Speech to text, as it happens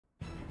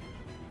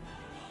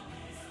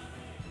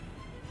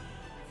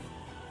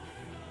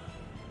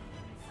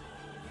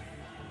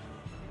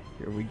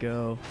Here we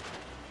go.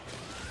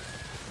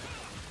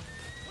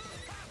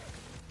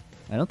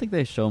 I don't think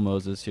they show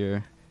Moses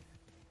here.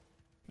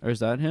 Or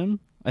is that him?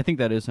 I think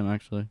that is him,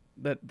 actually.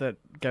 That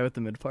guy with the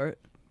mid part?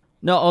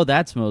 No, oh,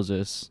 that's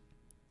Moses.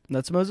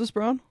 That's Moses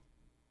Braun?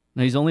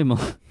 No, he's only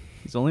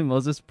he's only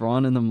Moses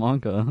Braun in the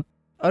manga.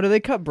 Oh, did they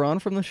cut Braun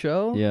from the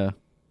show? Yeah.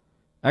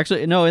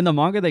 Actually, no, in the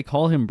manga they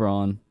call him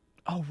Braun.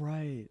 Oh,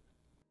 right.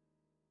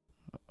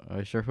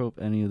 I sure hope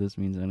any of this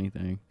means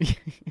anything.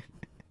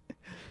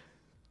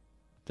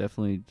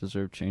 Definitely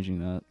deserve changing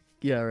that.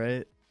 Yeah,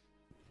 right.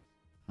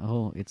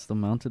 Oh, it's the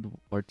mounted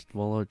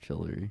wall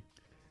artillery.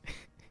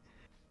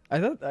 I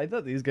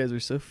thought these guys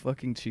were so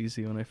fucking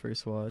cheesy when I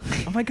first watched.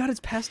 Oh my god, it's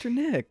Pastor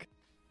Nick.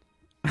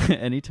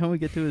 Anytime we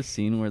get to a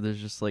scene where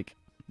there's just like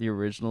the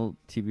original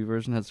TV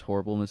version has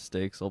horrible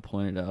mistakes, I'll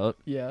point it out.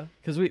 Yeah,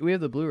 because we have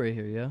the Blu-ray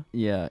here, yeah?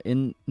 Yeah,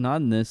 not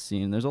in this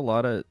scene. There's a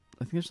lot of,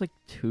 I think there's like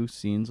 2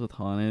 scenes with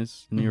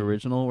Hannes in the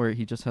original where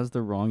he just has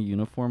the wrong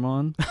uniform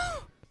on.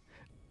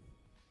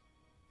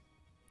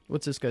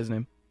 What's this guy's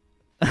name?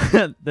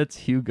 That's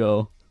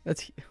Hugo.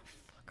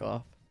 Fuck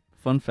off.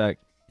 Fun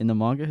fact, in the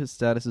manga his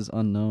status is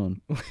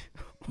unknown.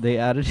 They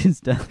added his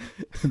death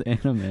to the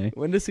anime.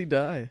 When does he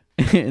die?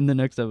 In the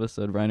next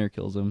episode, Reiner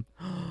kills him.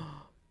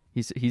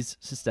 He's his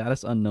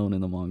status unknown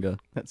in the manga.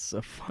 That's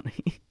so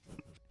funny.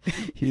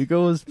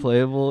 Hugo was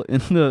playable in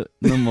the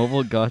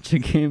mobile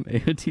gacha game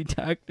AOT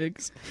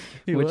Tactics.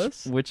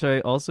 Which I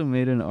also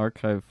made an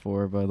archive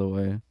for, by the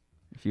way,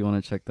 if you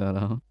want to check that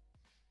out.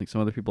 Like,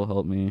 some other people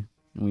helped me,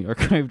 and we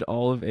archived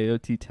all of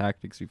AOT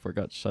Tactics before it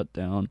got shut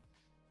down.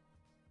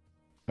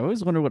 I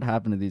always wonder what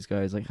happened to these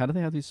guys. Like, how do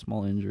they have these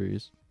small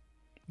injuries?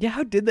 Yeah,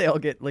 how did they all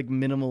get like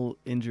minimal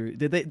injury?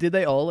 Did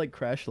they all like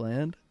crash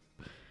land?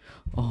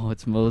 Oh,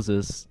 it's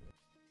Moses.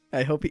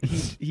 I hope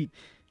he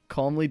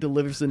calmly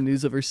delivers the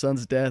news of her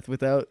son's death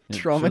without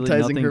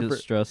traumatizing her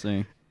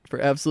distressing. For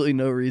absolutely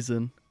no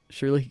reason.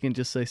 Surely he can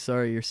just say,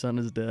 sorry, your son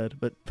is dead.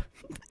 But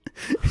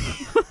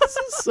this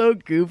is so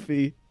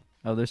goofy.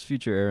 Oh, there's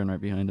future Aaron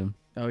right behind him.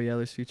 Oh, yeah,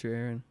 there's future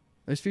Aaron.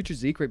 There's future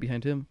Zeke right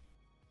behind hhim.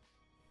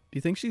 Do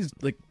you think she's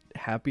like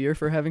happier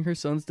for having her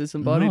son's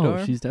disembodied arm?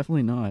 No, she's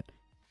definitely not.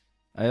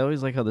 I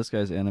always like how this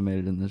guy's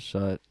animated in this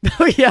shot.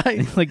 Oh, yeah.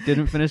 He like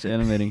didn't finish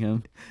animating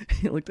him.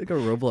 He looked like a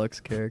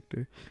Roblox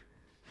character.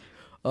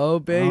 Oh,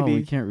 baby. Oh,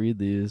 we can't read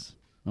these.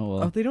 Oh,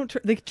 well. Oh, they don't.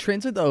 They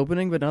translate the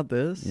opening, but not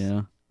this.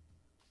 Yeah.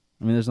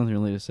 I mean, there's nothing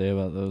really to say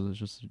about those. It's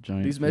just a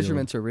giant. These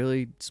measurements are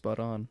really spot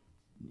on.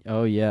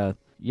 Oh yeah,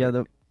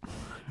 yeah.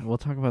 We'll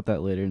talk about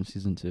that later in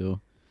season 2.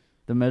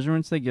 The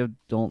measurements they give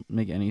don't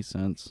make any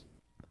sense.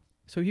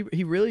 So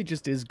he really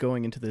just is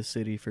going into the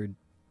city for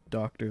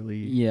Dr.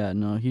 Lee. Yeah,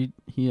 no, he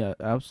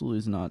absolutely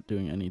is not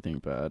doing anything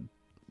bad.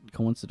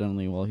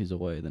 Coincidentally, while he's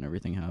away, then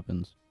everything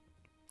happens.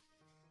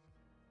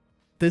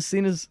 This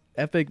scene is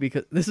epic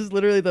because this is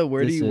literally the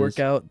where do you work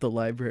out the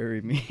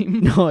library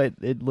meme. No,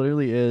 it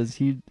literally is.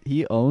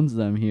 He owns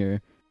them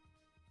here.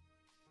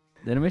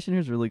 The animation here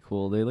is really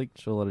cool. They like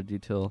show a lot of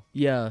detail.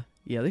 Yeah,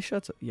 they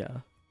shot. Yeah,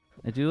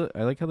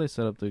 I like how they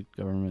set up the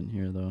government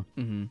here though.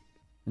 Mm-hmm.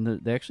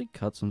 And they actually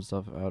cut some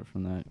stuff out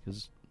from that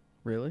because.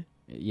 Really?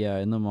 Yeah,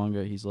 in the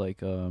manga he's like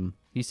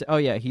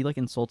he like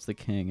insults the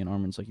king and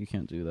Armin's like, you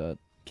can't do that.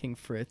 King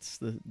Fritz,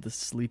 the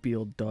sleepy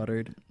old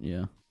dotard.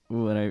 Yeah.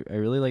 Ooh, and I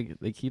really like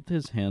they keep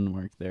his hand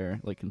mark there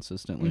like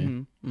consistently.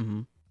 Mm-hmm.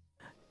 Mm-hmm.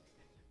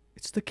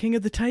 It's the King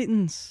of the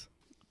Titans.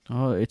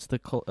 Oh, it's the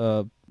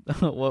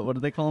what do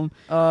they call him?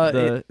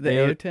 The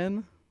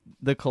AO10.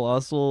 The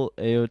colossal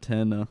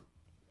AO10.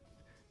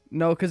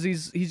 No, because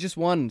he's just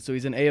one, so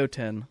he's an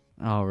AO10.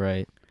 Oh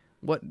right.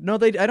 What? No,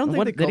 I don't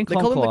think they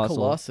call him the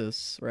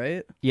Colossus,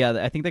 right? Yeah,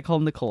 I think they call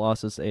him the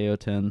Colossus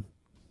AO10.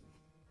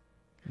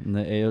 And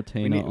the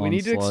Aotena we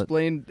need to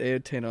explain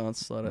Aotena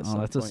Onslaught at some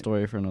point. That's a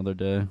story for another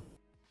day.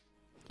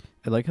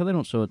 I like how they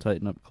don't show a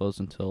Titan up close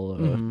until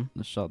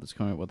the shot that's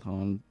coming up with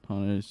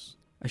Hannes.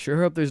 I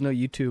sure hope there's no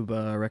YouTube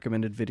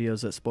recommended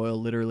videos that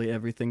spoil literally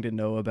everything to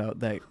know about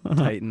that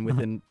Titan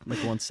within like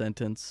one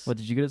sentence. What,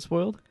 did you get it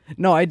spoiled?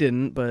 No, I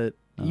didn't, but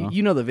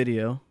you know the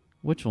video.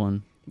 Which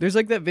one? There's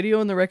like that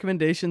video in the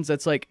recommendations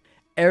that's like,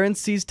 Aaron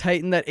sees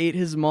Titan that ate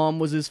his mom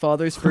was his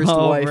father's first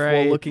wife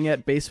while looking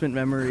at basement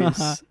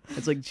memories.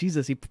 It's like,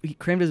 Jesus, he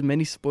crammed as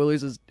many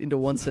spoilers into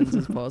one sentence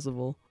as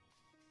possible.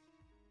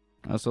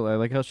 Also, I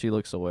like how she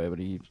looks away, but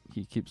he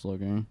keeps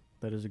looking.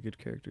 That is a good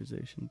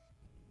characterization.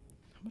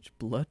 How much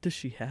blood does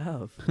she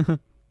have?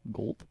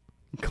 Gulp.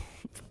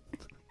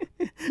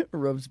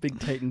 Rubs big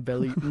Titan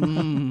belly.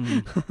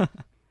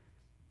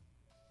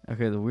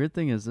 Okay, the weird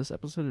thing is this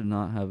episode did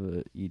not have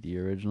a ED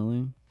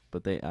originally,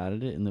 but they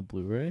added it in the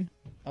Blu-ray.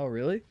 Oh,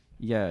 really?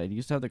 Yeah, it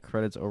used to have the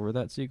credits over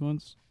that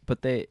sequence,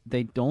 but they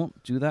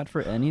don't do that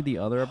for any of the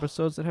other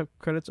episodes that have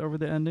credits over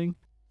the ending.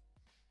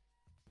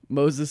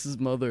 Moses'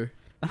 mother.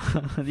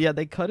 Yeah,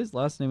 they cut his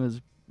last name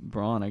as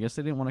Braun. I guess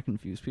they didn't want to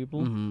confuse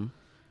people. Mm-hmm.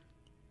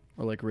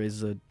 Or like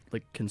raise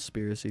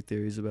conspiracy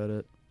theories about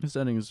it. This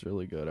ending is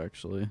really good,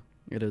 actually.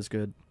 It is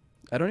good.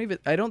 I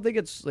don't think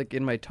it's like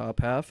in my top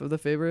half of the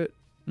favorite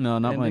No,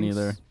 not mine endings,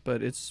 either.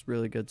 But it's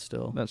really good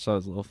still. That shot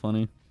is a little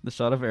funny. The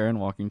shot of Eren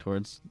walking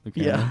towards the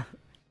camera.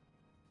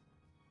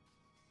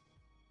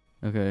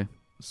 Yeah. Okay,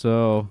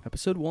 so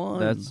episode 1.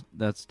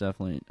 That's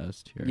definitely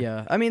S tier.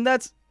 Yeah, I mean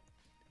that's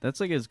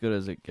like as good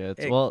as it gets.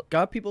 It well,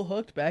 got people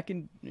hooked back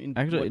in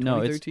actually what,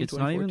 no, it's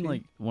not even 2014?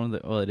 like one of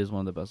the. Well, it is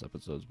one of the best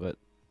episodes, but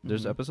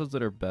there's Mhm. episodes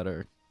that are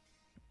better,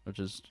 which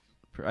is.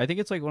 I think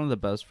it's like one of the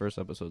best first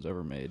episodes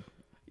ever made.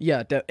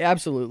 Yeah,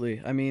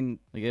 absolutely. I mean,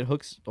 like it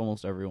hooks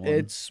almost everyone.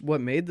 It's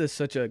what made this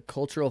such a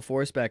cultural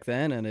force back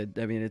then, and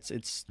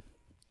it's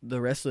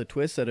the rest of the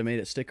twists that have made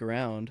it stick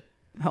around.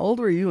 How old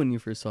were you when you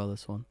first saw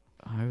this one?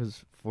 I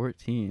was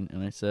 14,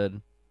 and I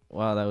said,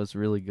 "Wow, that was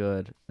really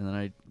good." And then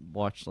I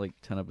watched like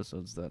 10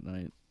 episodes that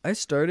night. I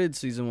started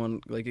season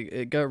 1 like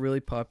it got really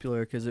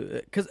popular because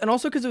it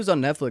was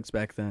on Netflix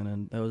back then,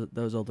 and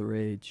that was all the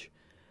rage.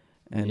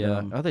 And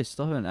yeah, they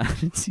still haven't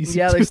added season.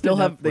 Yeah, 2 they to still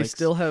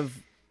Netflix.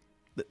 have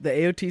the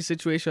AOT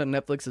situation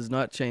on Netflix has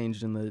not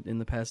changed in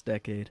the past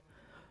decade.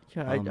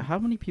 Yeah, how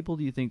many people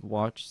do you think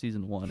watch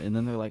season 1 and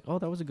then they're like, "Oh,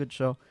 that was a good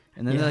show,"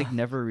 and then they like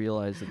never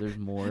realize that there's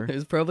more?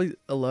 There's probably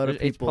a lot of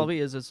people. It probably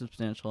is a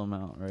substantial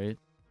amount, right?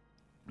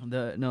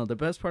 The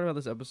best part about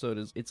this episode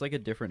is it's like a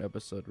different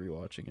episode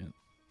rewatching it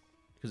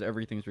because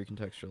everything's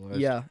recontextualized.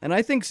 Yeah, and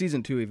I think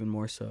season 2 even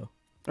more so.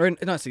 Or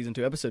not season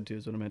 2, episode 2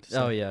 is what I meant to say.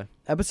 Oh yeah,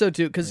 episode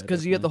 2 because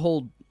Yeah, you get the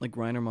whole like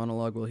Reiner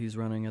monologue while he's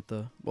running at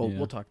the. Well, Yeah.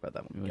 we'll talk about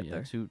that when we get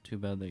there. Too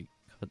bad they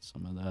cut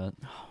some of that.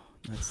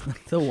 That's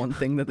like the one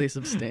thing that they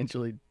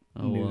substantially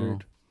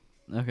neutered.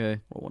 Well. Okay.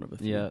 Or one of the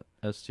few. Yeah,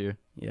 S tier.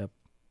 Yep.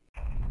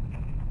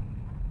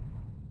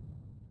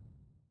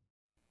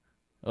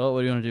 Oh,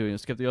 what do you want to do? You gonna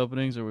skip the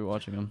openings, or are we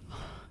watching them?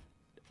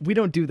 We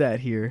don't do that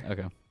here.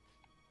 Okay.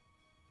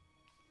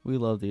 We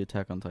love the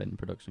Attack on Titan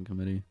production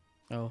committee.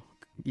 Oh,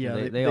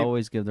 yeah. They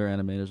always give their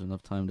animators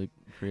enough time to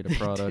create a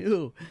product. They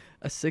do.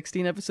 A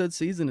 16-episode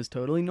season is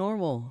totally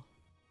normal.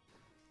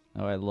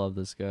 Oh, I love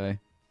this guy.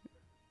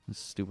 This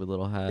stupid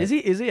little hat. Is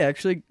he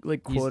actually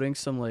like quoting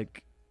some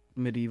like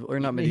medieval or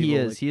not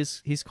medieval? He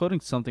is. Like, He's quoting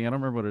something. I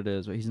don't remember what it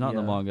is, but he's not in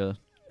the manga.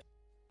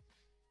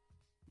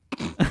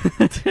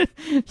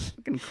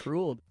 Fucking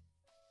cruel.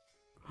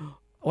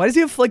 Why does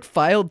he have like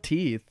filed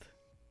teeth?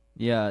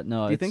 Yeah,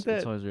 no. Do you think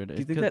it's always weird. Do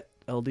you think that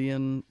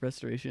Eldian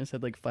restorationist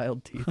had like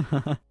filed teeth?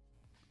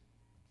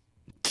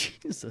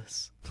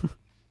 Jesus.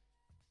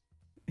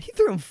 He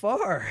threw him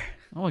far.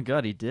 Oh my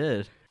god, he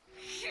did.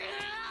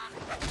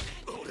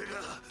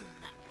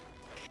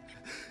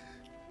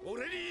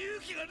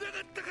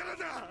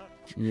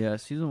 Yeah,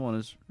 season 1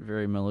 is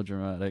very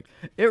melodramatic.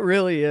 It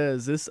really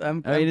is. I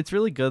mean, it's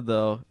really good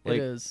though. Like,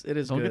 it is. It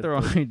is. Don't good, get the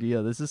wrong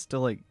idea. This is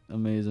still like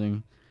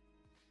amazing.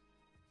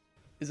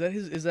 Is that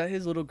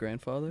his little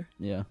grandfather?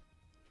 Yeah.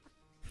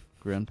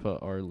 Grandpa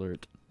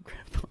Arlert.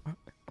 Grandpa.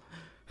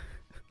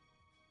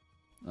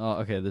 Oh,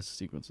 okay. This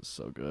sequence is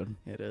so good.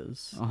 It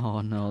is.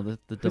 Oh no,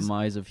 the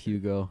demise of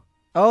Hugo.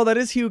 Oh, that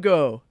is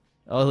Hugo.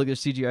 Oh, look,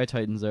 there's CGI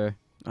Titans there.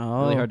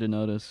 Oh, Really hard to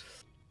notice.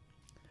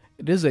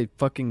 It is a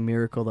fucking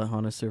miracle that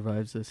Hana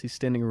survives this. He's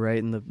standing right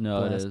in the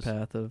blast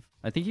path of.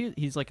 I think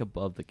he's like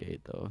above the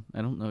gate though.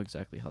 I don't know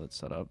exactly how that's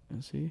set up.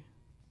 Is he?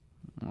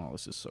 Oh,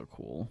 this is so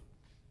cool.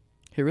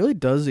 He really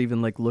does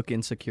even like look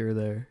insecure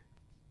there.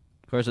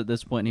 Of course, at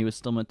this point, he was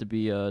still meant to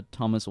be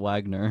Thomas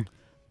Wagner.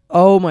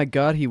 Oh my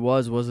God, he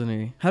wasn't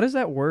he? How does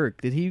that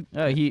work? Did he?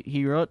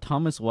 He wrote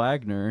Thomas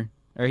Wagner,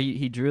 or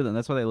he drew them.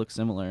 That's why they look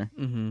similar.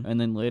 Mm-hmm. And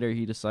then later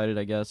he decided,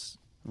 I guess,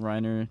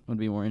 Reiner would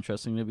be more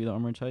interesting to be the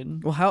Armored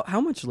Titan. Well,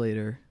 how much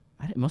later?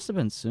 It must have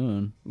been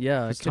soon.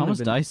 Yeah, because Thomas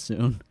dies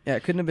soon. Yeah,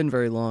 it couldn't have been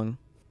very long.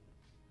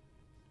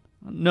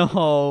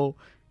 No,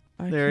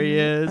 there he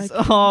is.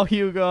 Oh,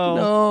 Hugo.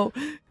 No.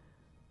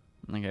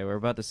 Okay, we're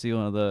about to see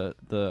one of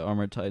the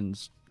Armored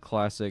Titans'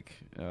 classic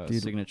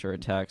signature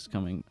attacks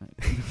coming.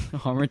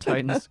 Armored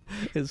Titans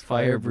his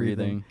fire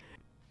breathing.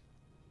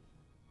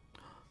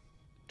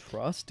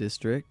 Trost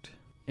District.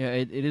 Yeah,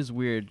 it is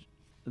weird.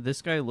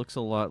 This guy looks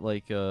a lot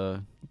like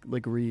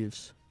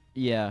Reeves.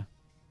 Yeah.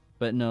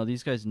 But no,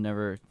 these guys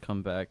never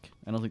come back.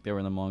 I don't think they were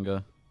in the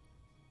manga.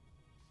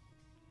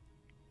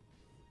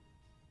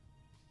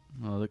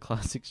 Oh, the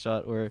classic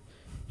shot where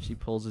she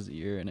pulls his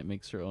ear and it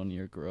makes her own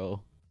ear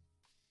grow.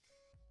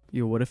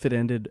 Yo, what if it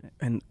ended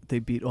and they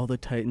beat all the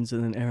Titans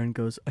and then Eren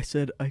goes, I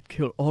said I'd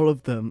kill all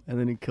of them, and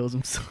then he kills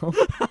himself.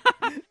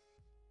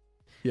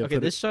 Yeah, okay,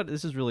 this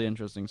is really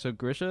interesting. So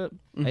Grisha,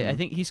 I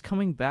think he's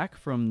coming back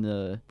from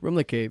the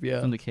cave,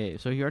 yeah. From the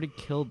cave. So he already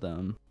killed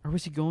them. Or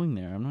was he going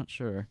there? I'm not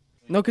sure.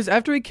 No, because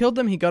after he killed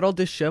them, he got all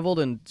disheveled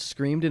and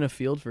screamed in a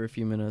field for a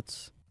few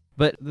minutes.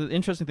 But the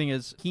interesting thing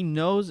is, he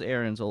knows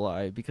Eren's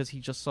alive because he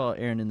just saw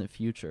Eren in the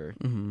future.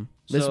 Mm-hmm.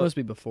 This must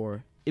be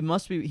before. He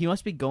must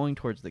be going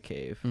towards the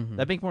cave. Mm-hmm.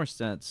 That makes more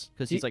sense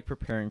because he's like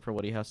preparing for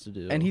what he has to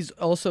do. And he's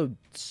also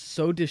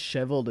so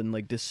disheveled and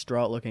like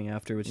distraught looking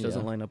after, which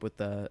doesn't line up with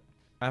that.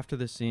 After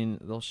the scene,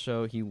 they'll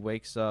show he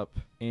wakes up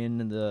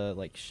in the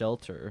like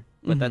shelter,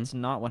 but that's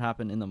not what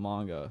happened in the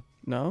manga.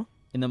 No?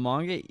 In the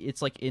manga,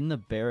 it's like in the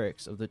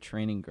barracks of the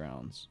training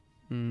grounds.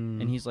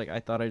 And he's like, I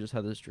thought I just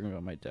had this dream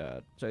about my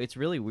dad. So it's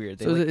really weird.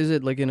 So is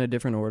it like in a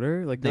different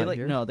order? Like they not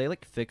here? No, they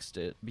like fixed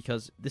it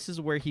because this is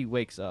where he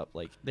wakes up.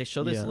 Like they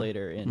show this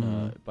later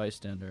in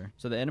Bystander.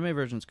 So the anime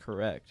version's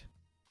correct.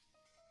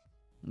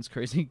 It's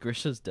crazy.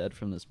 Grisha's dead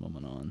from this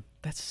moment on.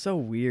 That's so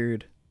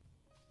weird.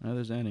 Now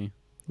there's Annie.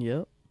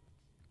 Yep.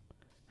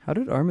 How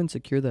did Armin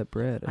secure that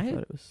bread? I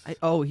thought it was.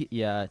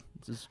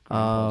 It's his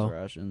grandpa's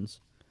rations.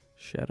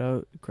 Shout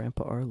out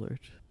Grandpa Arlert.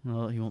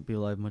 Well, he won't be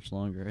alive much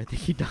longer. I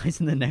think he dies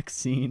in the next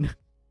scene.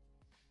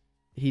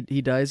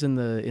 He dies in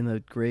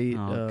the great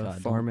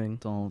God, farming.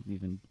 Don't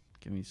even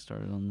get me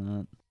started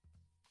on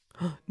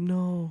that.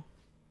 No.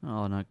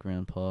 Oh, not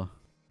Grandpa.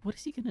 What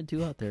is he gonna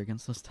do out there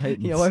against those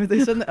Titans? Yeah, why would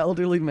they send the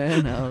elderly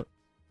man out?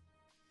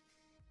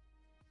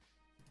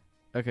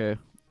 Okay.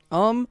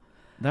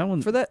 That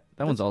one's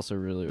also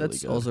really good.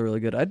 That's also really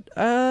good.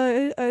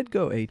 I'd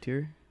go A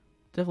tier.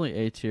 Definitely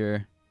A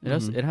tier.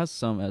 It has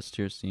some S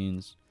tier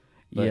scenes.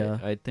 But yeah,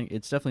 I think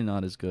it's definitely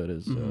not as good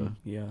as.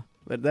 Yeah,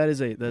 but that is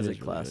a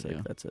classic.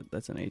 Really good, yeah.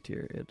 That's an A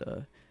tier.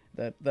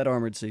 That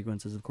armored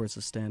sequence is of course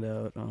a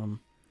standout.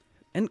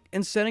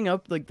 And setting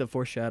up like the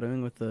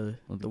foreshadowing with the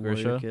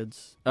warrior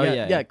kids. Oh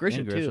yeah,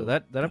 Grisha too.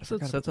 That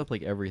episode sets up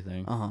like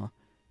everything.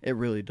 It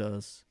really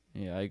does.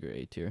 Yeah, I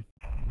agree. A tier.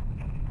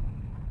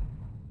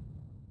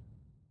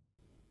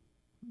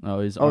 Oh,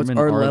 he's Armin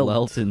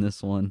Arlelt in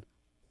this one.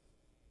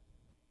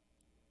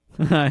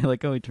 I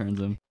like how he turns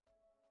him.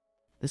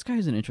 This guy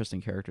has an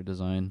interesting character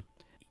design.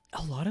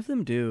 A lot of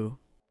them do.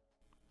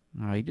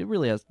 He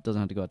really doesn't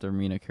have to go out to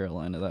Marina,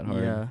 Carolina that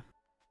hard. Yeah.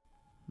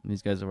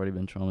 These guys have already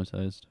been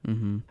traumatized.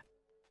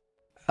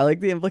 I like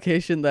the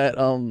implication that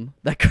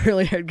that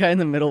curly haired guy in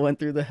the middle went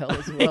through the hell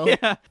as well.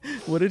 Yeah.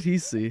 What did he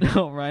see?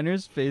 No,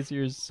 Reiner's face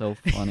here is so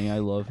funny. I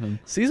love him.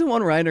 Season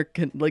 1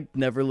 Reiner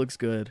never looks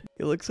good.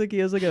 It looks like he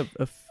has like a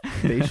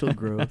facial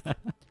growth.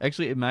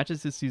 Actually, it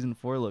matches his Season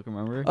 4 look,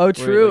 remember? Oh,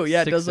 true.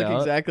 It does look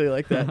exactly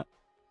like that.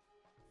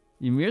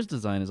 Ymir's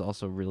design is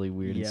also really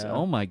weird. Yeah.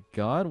 Oh my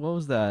god, what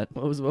was that?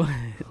 What was what?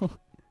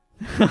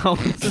 Oh,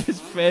 his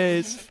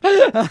face.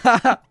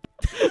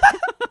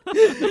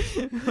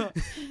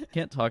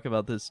 Can't talk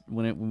about this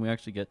when we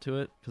actually get to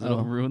it because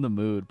it'll ruin the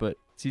mood. But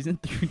Season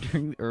 3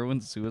 during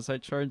Erwin's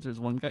suicide charge, there's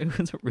one guy who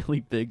has a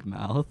really big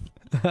mouth.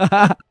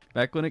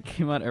 Back when it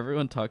came out,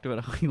 everyone talked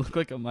about how he looked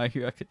like a My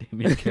Hero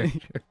Academia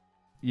character.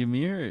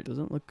 Ymir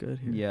doesn't look good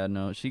here. Yeah,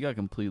 no, she got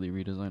completely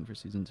redesigned for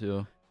Season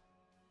 2.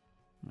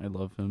 I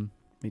love him.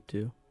 Me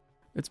too.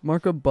 It's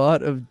Marco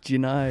Bot of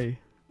Jinai.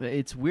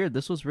 It's weird.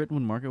 This was written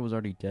when Marco was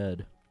already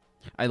dead.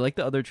 I like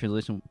the other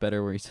translation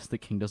better where he says the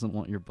king doesn't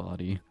want your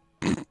body.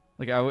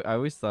 Like, I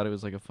always thought it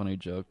was like a funny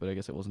joke, but I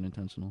guess it wasn't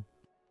intentional.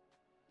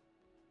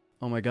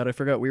 Oh my god, I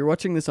forgot. We were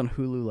watching this on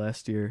Hulu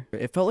last year.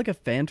 It felt like a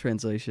fan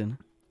translation.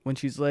 When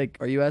she's like,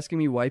 are you asking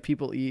me why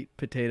people eat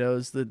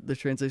potatoes? The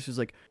translation is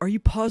like, are you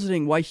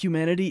positing why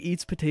humanity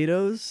eats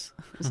potatoes?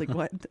 It's like,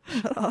 what?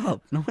 Shut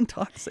up. No one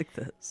talks like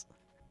this.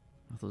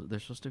 They're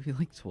supposed to be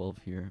like 12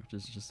 here, which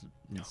is just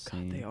insane. Oh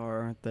god, they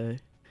are, aren't they?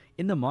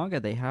 In the manga,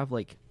 they have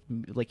like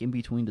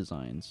in-between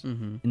designs.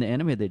 In the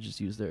anime, they just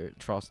use their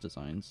Trost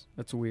designs.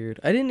 That's weird.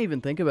 I didn't even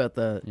think about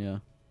that. Yeah.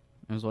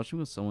 I was watching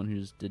with someone who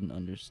just didn't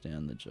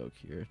understand the joke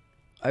here.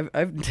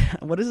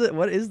 What is it?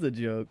 What is the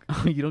joke?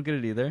 Oh, you don't get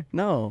it either?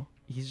 No.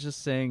 He's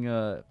just saying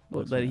that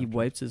he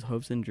wipes his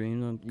hopes and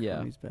dreams on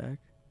Connie's back.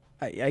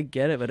 I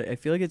get it, but I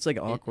feel like it's like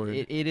awkward.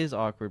 It is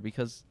awkward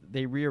because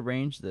they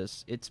rearranged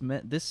this. It's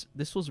meant this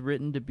was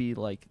written to be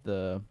like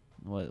the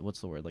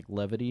what's the word, like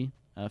levity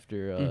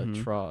after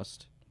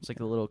Trost. It's like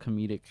a little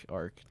comedic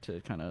arc to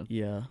kind of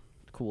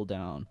cool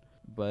down.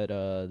 But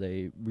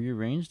they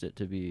rearranged it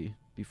to be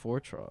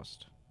before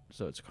Trost,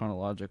 so it's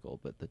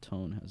chronological, but the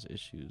tone has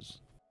issues.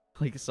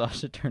 Like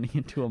Sasha turning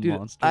into a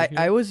monster.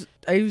 I was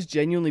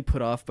genuinely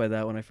put off by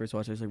that when I first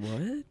watched it. I was like,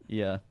 what?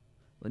 Yeah.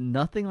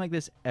 Nothing like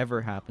this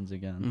ever happens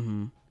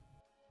again.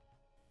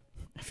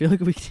 I feel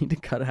like we need to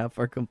cut half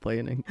our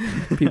complaining.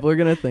 People are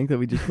going to think that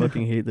we just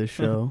fucking hate this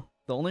show.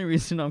 The only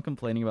reason I'm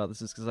complaining about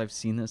this is because I've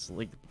seen this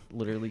like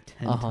literally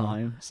 10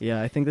 times.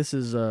 Yeah, I think this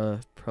is I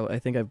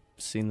think I've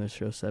seen this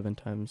show 7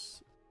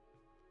 times.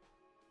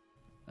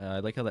 I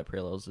like how that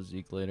parallels to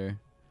Zeke later.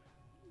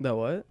 That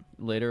what?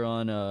 Later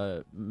on,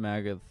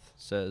 Magath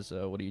says,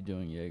 what are you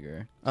doing,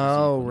 Jaeger?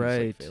 Oh,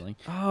 right. Like,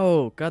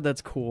 oh, God,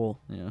 that's cool.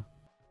 Yeah.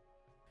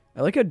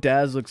 I like how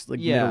Daz looks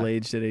like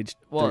middle-aged at age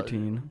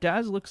 13.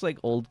 Daz looks like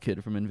old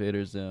kid from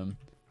Invader Zim.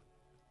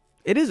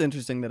 It is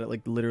interesting that it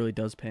like literally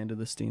does pan to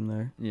the steam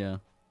there. Yeah.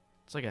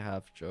 It's like a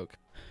half joke.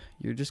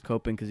 You're just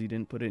coping because you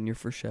didn't put it in your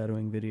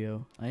foreshadowing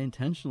video. I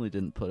intentionally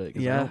didn't put it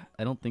because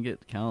I don't think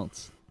it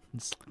counts.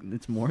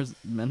 It's more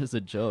meant as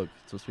a joke.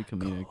 It's supposed to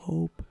be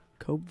comedic.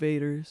 Cope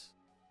Vaders.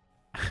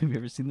 Have you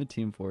ever seen the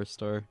Team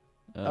 4-star?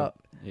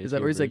 Is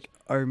that where he's like,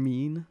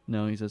 Armin?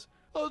 No, he says,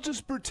 I'll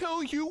just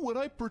tell you what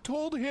I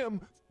told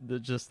him.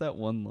 Just that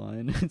one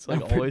line. It's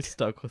like always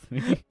stuck with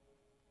me.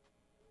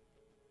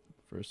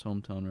 First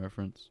hometown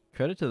reference.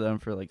 Credit to them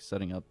for like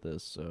setting up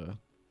this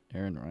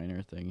Aaron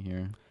Reiner thing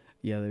here.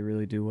 Yeah, they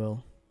really do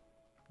well.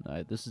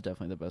 This is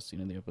definitely the best scene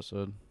in the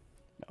episode.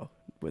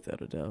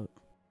 Without a doubt.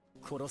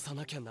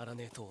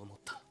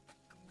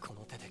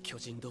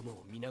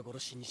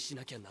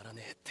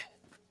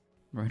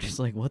 Right,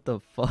 like, what the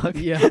fuck?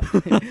 Yeah.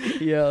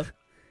 Yeah.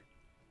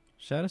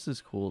 Shadis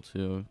is cool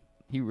too.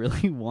 He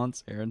really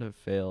wants Eren to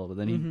fail, but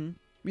then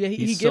Yeah,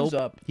 he gives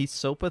up. He's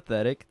so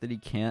pathetic that he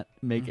can't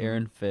make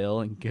Eren fail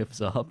and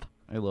gives up.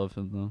 I love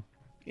him though.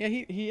 Yeah,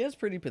 he is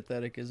pretty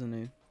pathetic, isn't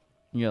he?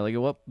 Yeah, like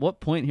at what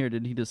point here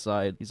did he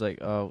decide? He's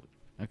like, oh,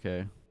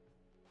 okay.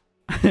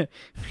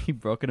 He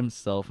broke it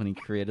himself and he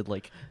created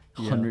like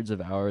hundreds of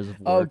hours of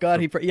work. Oh god,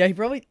 he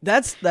probably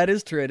that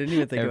is true. I didn't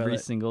even think about it. Every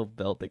single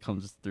belt that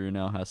comes through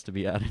now has to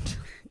be added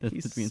to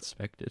be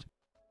inspected.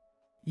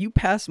 You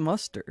pass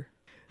muster.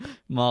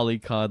 Molly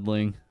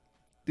coddling.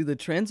 Dude, the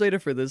translator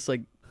for this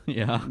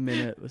yeah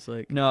minute was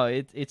like, no,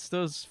 it's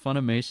those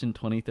Funimation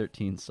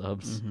 2013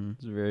 subs.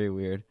 It's very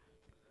weird.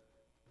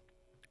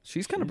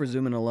 She's kind of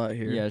presuming a lot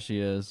here. Yeah, she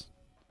is.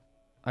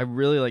 I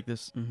really like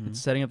this. It's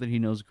setting up that he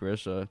knows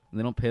Grisha. And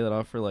they don't pay that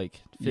off for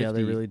like 50,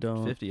 they really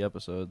don't. 50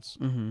 episodes.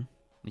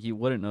 Like, you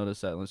wouldn't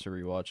notice that unless you're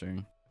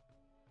rewatching.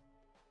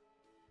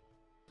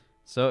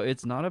 So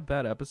it's not a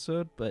bad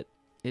episode, but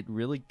it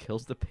really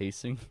kills the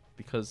pacing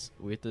because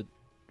we have to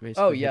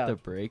basically hit the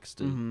brakes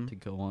to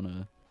go on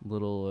a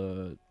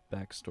little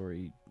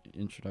backstory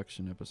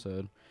introduction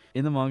episode.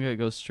 In the manga, it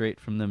goes straight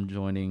from them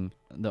joining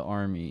the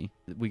army.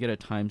 We get a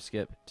time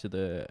skip to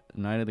the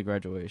night of the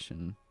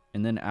graduation,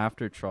 and then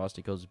after Trost,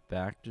 it goes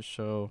back to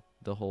show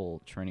the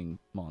whole training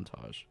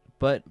montage.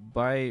 But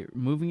by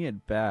moving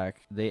it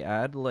back, they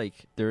add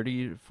like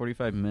 30 to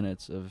 45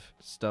 minutes of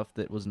stuff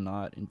that was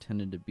not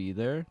intended to be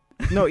there.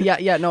 No,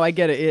 no, I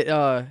get it.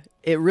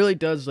 It really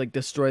does like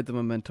destroy the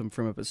momentum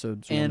from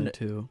episodes 1 and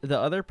 2. The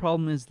other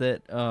problem is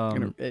that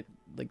it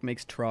like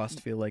makes Trost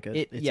feel like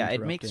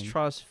it makes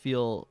Trost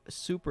feel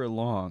super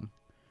long.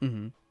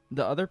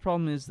 The other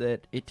problem is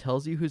that it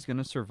tells you who's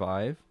gonna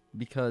survive,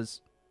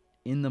 because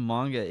in the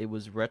manga it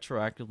was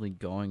retroactively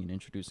going and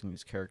introducing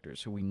these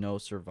characters who we know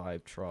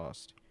survived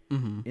Trost.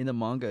 In the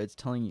manga, it's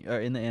telling you,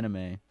 or in the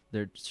anime,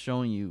 they're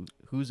showing you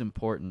who's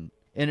important.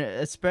 And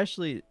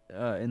especially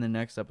in the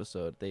next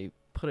episode, they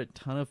put a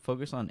ton of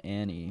focus on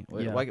Annie.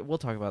 Yeah. We'll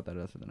talk about that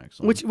after the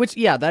next one.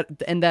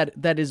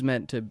 That is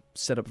meant to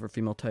set up for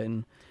Female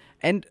Titan.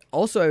 And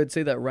also, I would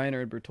say that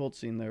Reiner and Bertolt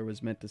scene there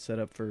was meant to set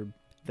up for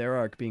their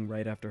arc being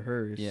right after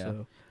hers. Yeah.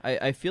 So.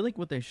 I feel like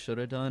what they should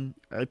have done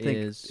I think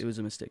it was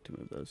a mistake to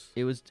move those.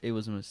 It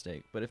was a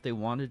mistake. But if they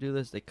wanted to do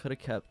this, they could have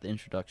kept the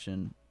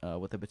introduction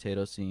with the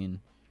potato scene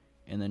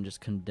and then just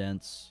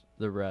condense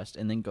the rest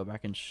and then go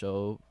back and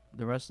show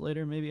the rest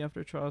later, maybe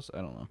after Trost. I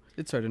don't know.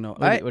 It's hard to know.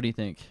 What do you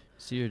think?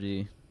 C or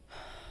D?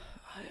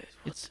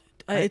 It's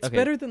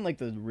better than like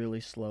the really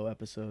slow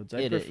episodes.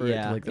 I prefer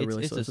it to like the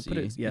really slow. It's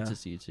a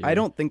C tier. I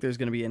don't think there's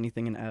gonna be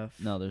anything in F.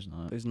 No, there's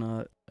not. There's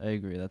not. I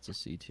agree. That's a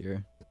C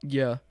tier.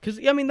 Yeah,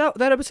 because I mean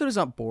that episode is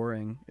not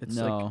boring. It's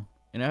and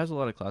it has a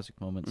lot of classic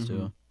moments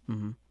too.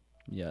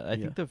 Yeah, I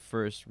think Yeah. the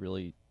first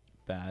really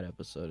bad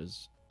episode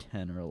is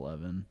 10 or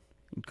 11.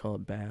 You'd call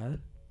it bad.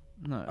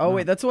 No.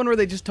 Wait, that's the one where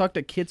they just talk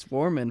to Kit's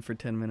Warman for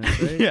 10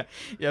 minutes, right?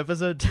 yeah,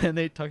 episode 10,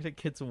 they talk to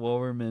Kit's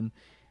Warman.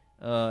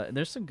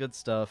 There's some good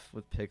stuff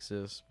with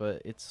Pixis,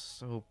 but it's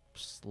so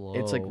slow.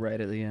 It's like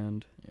right at the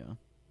end. Yeah.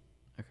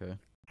 Okay.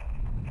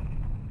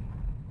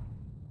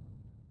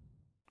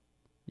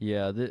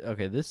 Yeah,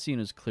 this scene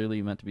is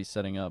clearly meant to be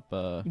setting up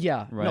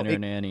Reiner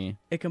and Annie.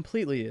 It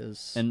completely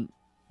is. And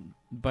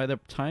by the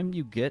time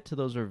you get to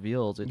those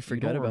reveals, you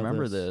don't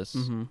remember this.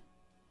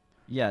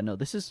 Yeah, no,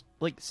 this is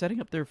like setting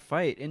up their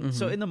fight. And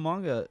so in the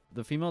manga,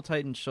 the female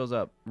Titan shows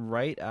up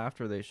right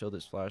after they show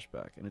this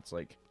flashback, and it's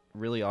like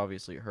really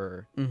obviously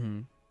her.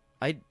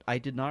 I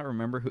did not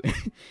remember who.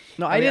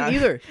 No, I didn't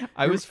either.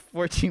 I was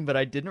 14, but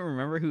I didn't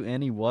remember who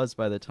Annie was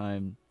by the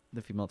time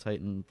the female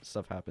Titan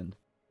stuff happened.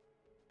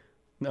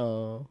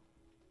 No.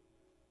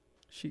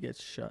 She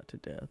gets shot to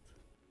death.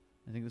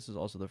 I think this is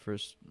also the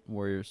first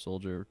warrior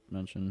soldier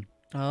mention.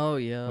 Oh,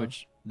 yeah.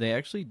 Which they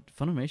actually,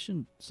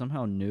 Funimation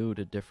somehow knew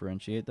to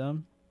differentiate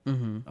them.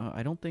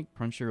 I don't think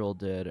Crunchyroll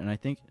did, and I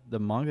think the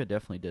manga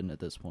definitely didn't at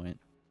this point.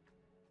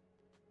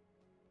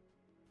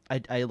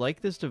 I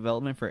like this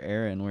development for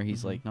Eren where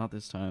he's like, not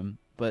this time,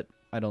 but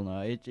I don't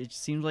know. It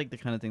seems like the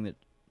kind of thing that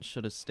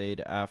should have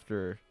stayed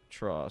after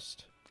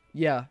Trost.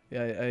 Yeah, I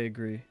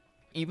agree.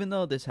 Even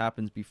though this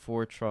happens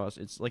before Trost,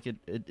 it's like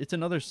it's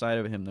another side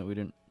of him that we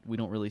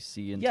don't really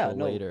see until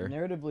later.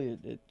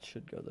 Narratively, it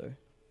should go there.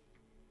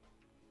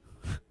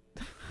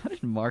 How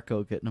did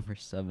Marco get number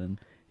 7?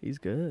 He's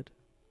good.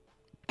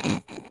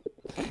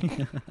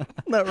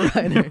 Not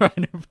Reiner.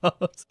 Reiner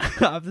post.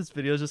 Half this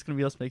video is just gonna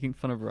be us making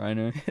fun of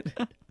Reiner.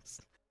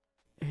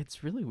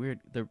 It's really weird.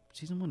 The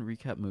season 1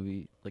 recap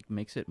movie like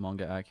makes it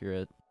manga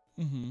accurate.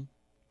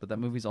 But that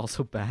movie's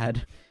also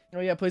bad. Oh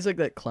yeah, it plays like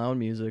that clown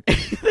music.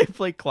 They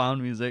play clown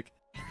music.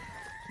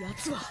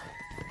 It's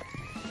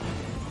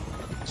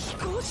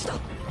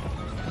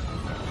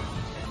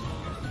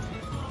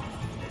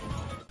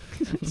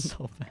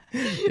so bad.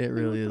 It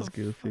really is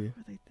goofy. What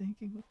were they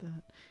thinking with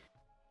that?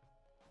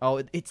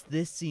 Oh, it's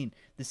this scene.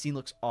 This scene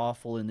looks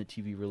awful in the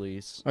TV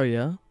release. Oh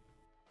yeah.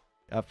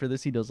 After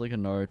this, he does like a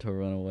Naruto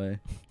runaway,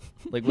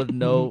 like with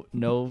no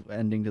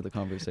ending to the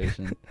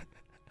conversation.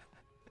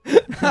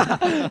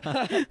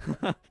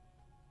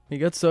 He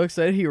got so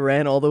excited he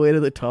ran all the way to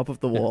the top of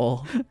the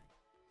wall.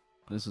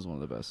 This is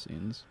one of the best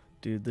scenes.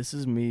 Dude, this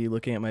is me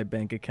looking at my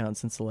bank account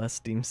since the last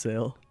Steam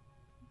sale.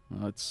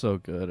 Oh, it's so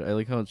good. I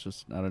like how it's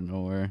just out of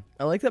nowhere.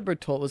 I like that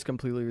Bertolt was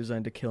completely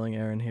resigned to killing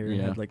Eren here and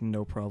Yeah. had like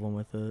no problem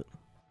with it.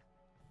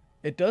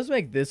 It does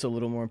make this a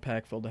little more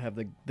impactful to have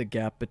the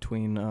gap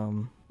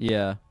between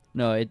Yeah.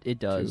 No, it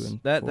does. and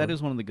That 4.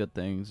 is one of the good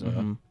things.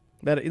 Mhm.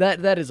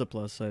 That is a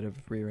plus side of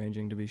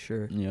rearranging, to be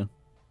sure. Yeah.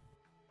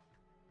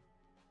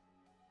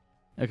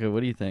 Okay,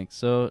 what do you think?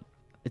 So,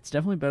 it's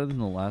definitely better than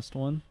the last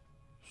one.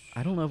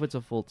 I don't know if it's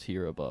a full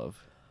tier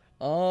above.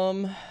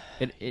 The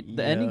yeah.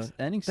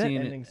 ending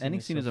scene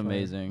is so fun.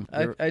 amazing.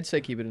 I'd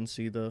say keep it in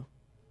C though.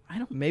 I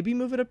don't. Maybe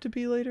move it up to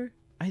B later.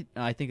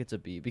 I think it's a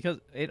B because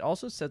it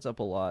also sets up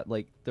a lot,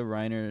 like the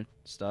Reiner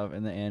stuff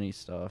and the Annie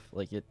stuff.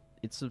 Like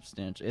it's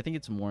substantial. I think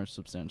it's more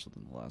substantial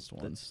than the last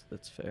one.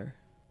 That's fair.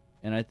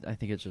 And I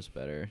think it's just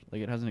better.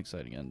 Like it has an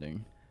exciting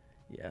ending.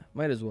 Yeah,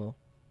 might as well.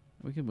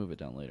 We can move it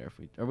down later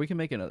or we can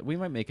make another. We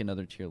might make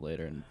another tier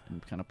later and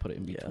kind of put it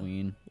in Yeah.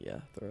 between.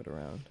 Yeah, throw it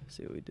around.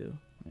 See what we do.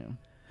 Yeah.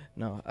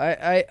 No,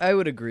 I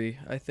would agree.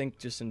 I think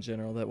just in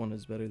general that one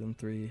is better than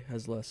 3.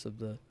 Has less of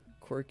the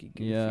quirky,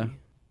 goofy. Yeah.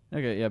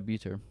 Okay. Yeah. B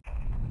tier.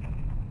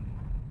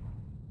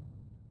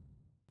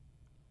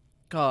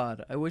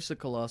 God, I wish the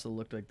Colossal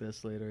looked like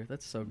this later.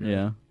 That's so good.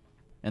 Yeah.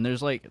 And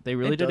there's like they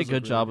really It did a does look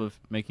good job really of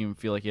making him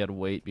feel like he had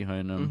weight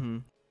behind him. Mm-hmm.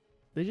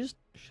 They just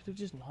should have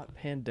just not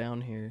panned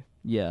down here.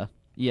 Yeah.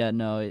 Yeah,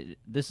 no,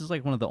 this is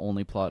like one of the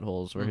only plot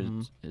holes where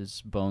Mhm.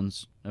 his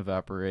bones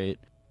evaporate.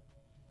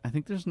 I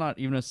think there's not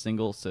even a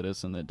single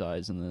citizen that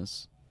dies in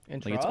this.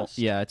 And Like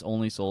Trost? it's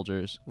only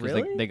soldiers. 'Cause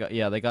Really?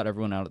 They got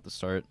everyone out at the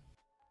start.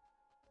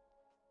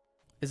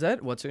 Is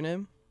that what's her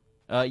name?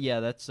 Yeah,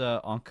 that's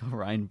Anka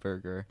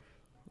Reinberger.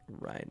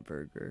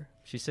 Reinberger.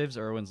 She saves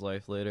Erwin's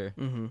life later.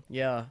 Mm-hmm.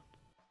 Yeah.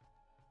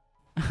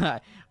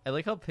 I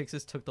like how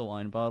Pixis took the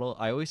wine bottle.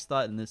 I always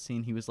thought in this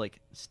scene he was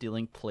like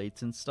stealing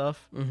plates and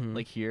stuff. Mm-hmm.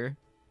 Like here.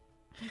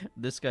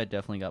 This guy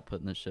definitely got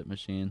put in the shit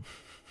machine.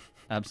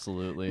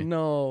 Absolutely.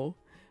 No.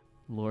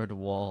 Lord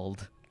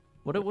Wald.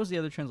 What was the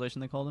other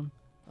translation they called him?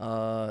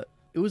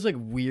 It was like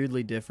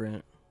weirdly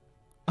different.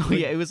 Oh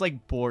yeah, it was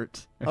like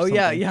Bort. Oh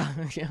yeah, yeah,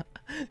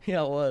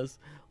 yeah, it was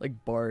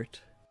like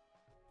Bart.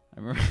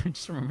 I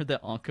just remember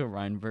that Anka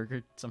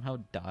Reinberger somehow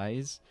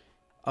dies.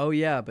 Oh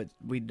yeah, but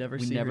we never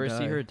see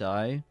her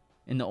die.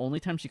 And the only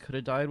time she could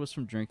have died was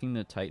from drinking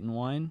the Titan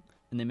wine,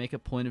 and they make a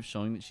point of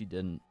showing that she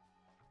didn't.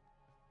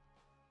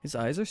 His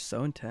eyes are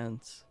so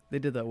intense. They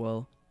did that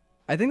well.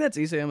 I think that's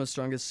Isayama's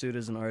strongest suit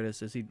as an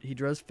artist. Is he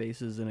draws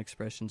faces and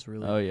expressions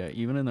really. Oh yeah,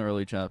 even in the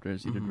early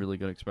chapters, he did Mhm. really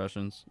good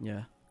expressions.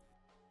 Yeah.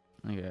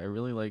 Okay, I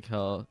really like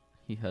how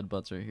he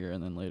headbutts her here,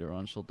 and then later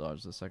on she'll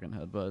dodge the second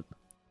headbutt.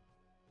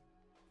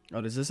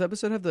 Oh, does this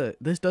episode have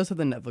this does have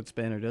the Netflix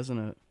banner, doesn't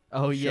it?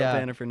 Oh Show yeah,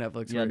 banner for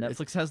Netflix. yeah. where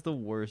Netflix has the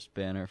worst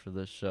banner for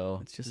this show.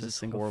 It's just This a is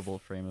single horrible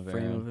frame of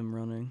frame Eren. of him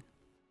running.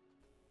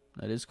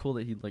 That is cool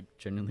that he like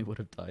genuinely would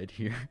have died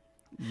here.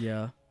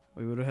 Yeah,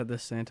 we would have had the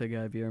Santa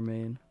guy be our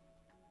main.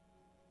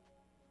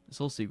 This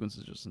whole sequence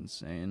is just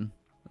insane.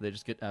 They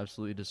just get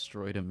absolutely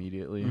destroyed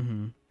immediately.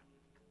 Mm-hmm.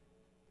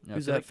 Yeah, I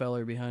Who's feel that like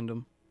feller behind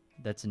him?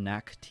 that's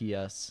Nak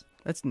TS.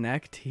 That's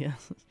Nak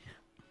TS.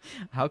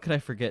 How could I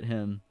forget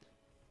him?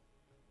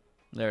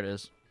 There it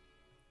is.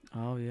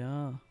 Oh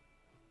yeah.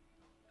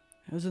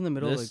 It was in the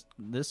middle.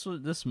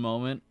 This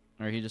moment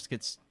where he just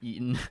gets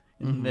eaten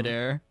in Mhm.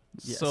 midair.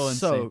 Yeah, So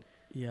insane.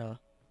 Yeah.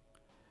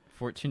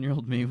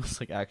 14-year-old me was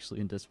like actually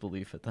in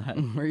disbelief at that.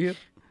 Were you?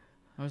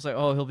 I was like,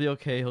 oh, he'll be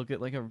okay. He'll get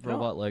like a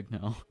robot leg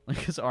now. Like,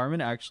 because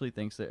Armin actually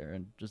thinks that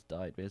Eren just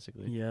died,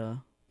 basically. Yeah.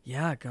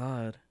 Yeah.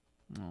 God.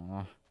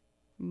 Aw,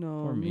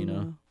 No. Poor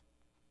Mina.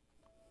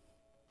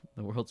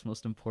 the world's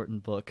most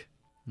important book.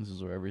 This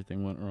is where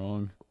everything went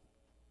wrong.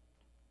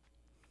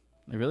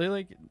 I really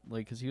like,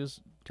 because he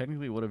was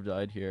technically would have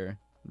died here,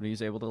 but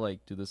he's able to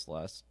like do this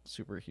last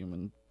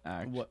superhuman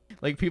act. What?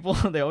 Like people,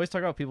 they always talk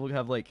about people who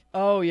have like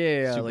Oh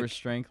yeah. super Like,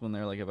 strength when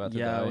they're like about to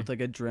yeah, die. with like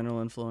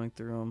adrenaline flowing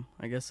through him.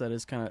 I guess that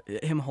is kind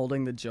of him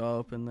holding the jaw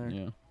open there.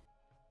 Yeah.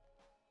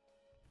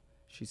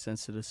 She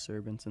sensed a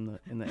disturbance in the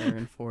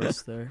Eren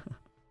forest there.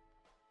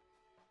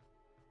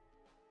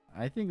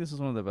 I think this is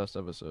one of the best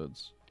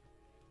episodes.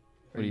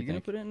 What Are do you you gonna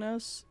think? put it in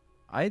S?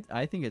 I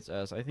think it's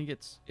S. I think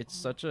it's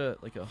such a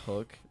like a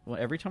hook. Well,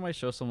 every time I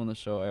show someone the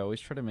show, I always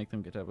try to make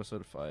them get to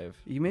episode 5.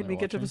 You made when me they're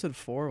get to watching. episode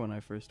 4 when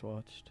I first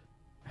watched.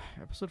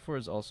 Episode 4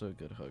 is also a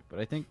good hook, but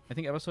I think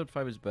episode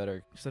 5 is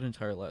better because that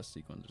entire last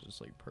sequence is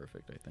just like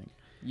perfect. I think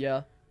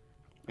Yeah,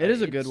 it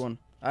is a good It's- one.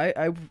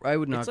 I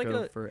would not it's like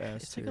go a- for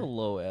S. it's like here. a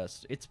low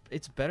S.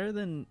 It's better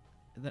than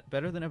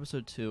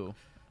episode 2.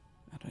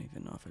 I don't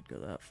even know if I'd go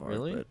that far.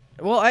 Really? But,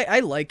 well, I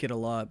like it a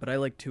lot, but I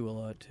like 2 a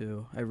lot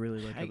too. I really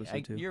like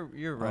episode 2.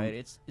 You're right.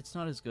 It's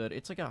not as good.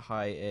 It's like a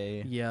high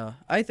A. Yeah,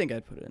 I think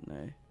I'd put it in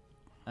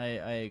A.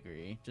 I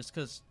agree. Just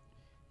because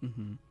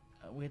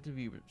we have to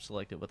be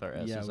selective with our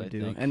S's, yeah, we I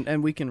do. think.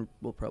 And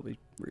we'll probably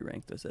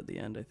re-rank this at the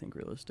end, I think,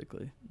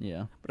 realistically.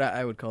 Yeah. But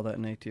I would call that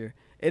an A tier.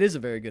 It is a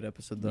very good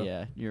episode, though.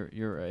 Yeah, you're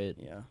right.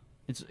 Yeah.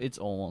 It's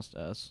almost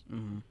S.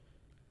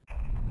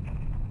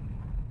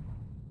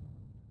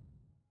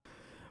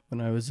 When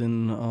I was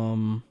in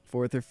 4th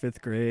or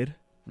 5th grade,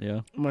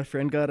 Yeah. my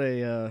friend got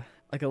a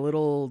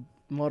little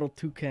model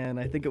toucan.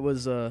 I think it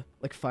was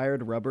like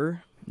fired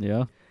rubber.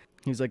 Yeah.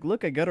 He was like,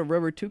 "Look, I got a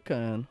rubber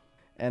toucan,"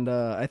 and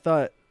I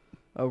thought,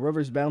 "Oh,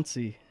 rubber's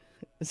bouncy,"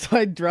 so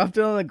I dropped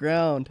it on the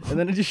ground, and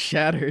then it just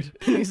shattered.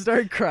 And he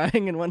started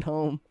crying and went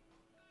home.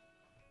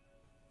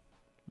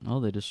 Oh,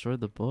 they destroyed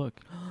the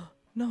book.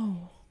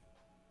 No.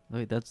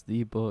 Wait, that's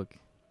the book.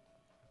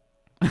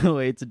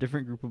 Wait, it's a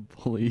different group of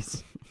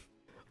bullies.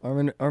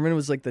 Armin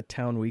was like the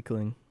town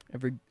weakling.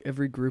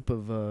 Every group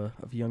of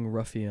young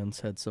ruffians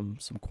had some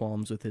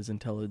qualms with his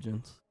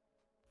intelligence.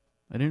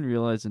 I didn't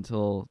realize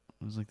until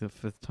it was like the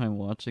 5th time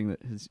watching that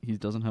he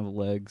doesn't have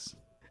legs.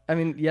 I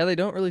mean, yeah, they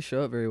don't really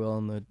show it very well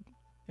in the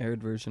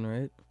aired version,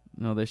 right?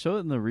 No, they show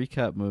it in the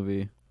recap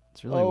movie.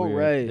 It's really weird.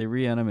 Right. They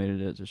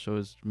reanimated it to show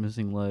his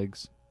missing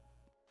legs.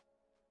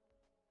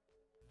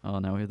 Oh,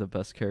 now we have the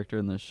best character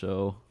in this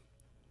show.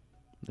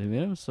 They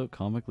made him so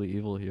comically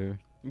evil here.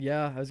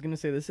 Yeah, I was gonna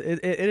say this. It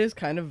is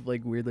kind of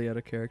like weirdly out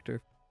of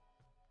character.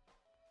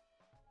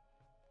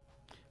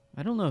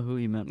 I don't know who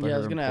he meant by Yeah, I her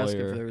was gonna ask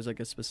employer. if there was like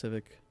a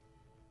specific.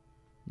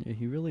 Yeah,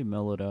 he really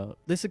mellowed out.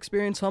 This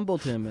experience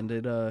humbled him, and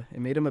it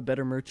made him a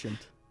better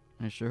merchant.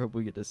 I sure hope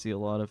we get to see a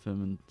lot of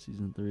him in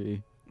season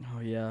 3. Oh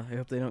yeah, I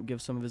hope they don't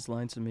give some of his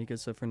lines to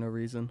Mikasa for no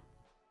reason.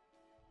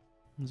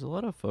 There's a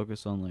lot of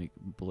focus on like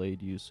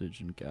blade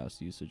usage and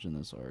gas usage in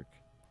this arc.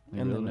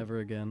 Like, And really- then never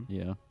again.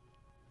 Yeah.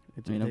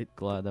 It, I mean, I'm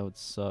glad that would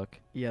suck.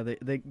 yeah,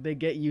 they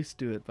get used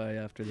to it by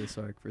after this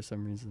arc for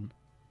some reason.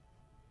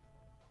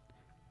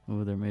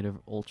 Oh, they're made of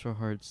ultra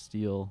hard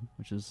steel,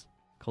 which is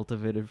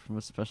cultivated from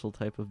a special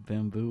type of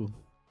bamboo.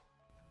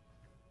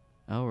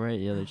 Oh right,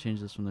 yeah, they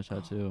changed this from the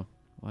tattoo.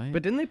 Why?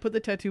 But didn't they put the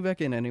tattoo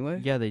back in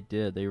anyway? yeah, they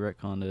did. They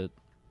retconned it.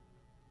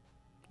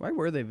 Why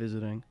were they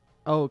visiting?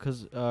 Oh,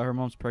 because her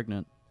mom's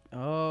pregnant.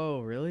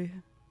 Oh, really?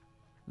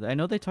 I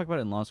know they talk about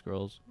it in Lost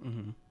Girls.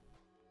 Mm-hmm.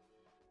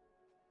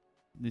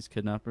 These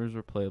kidnappers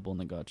were playable in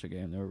the gacha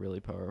game. They were really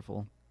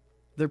powerful.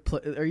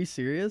 Are you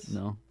serious?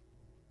 No.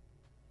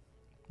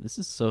 This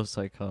is so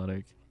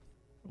psychotic.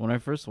 When I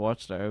first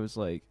watched it, I was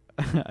like,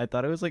 I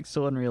thought it was like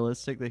so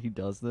unrealistic that he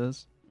does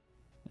this.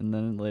 And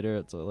then later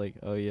it's like,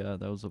 oh yeah,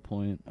 that was the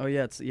point. Oh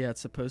yeah,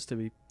 it's supposed to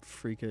be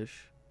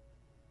freakish.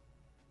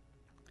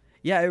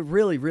 Yeah, it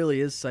really, really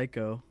is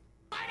psycho.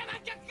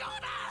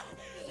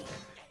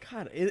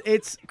 God,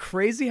 it's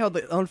crazy how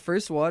on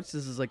first watch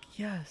this is like,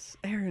 yes,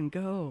 Eren,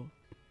 go.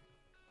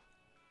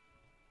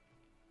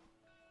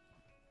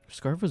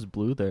 Scarf was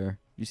blue there.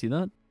 You see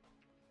that?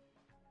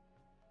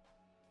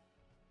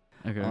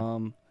 Okay.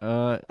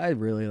 I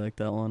really like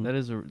that one. that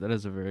is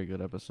a very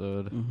good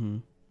episode.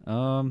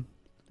 Mm-hmm.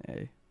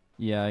 Hey.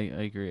 Yeah, I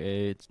agree.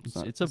 A,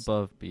 it's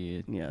above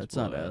B. Yeah, it's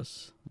not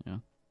S. Yeah.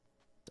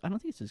 I don't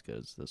think it's as good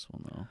as this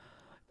one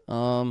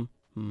though.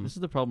 This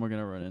is the problem we're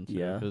gonna run into.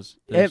 Yeah. Because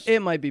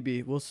it might be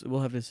B. We'll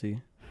have to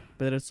see.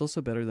 But it's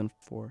also better than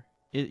 4.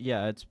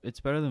 it's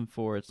better than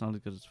 4. It's not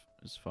as good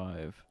as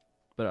 5.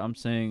 But I'm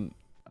saying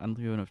I don't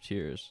think we have enough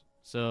tiers.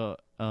 So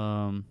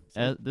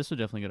this would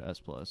definitely go to S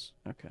plus.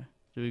 Okay.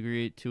 Do we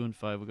agree 2 and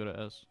 5 would go to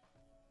S?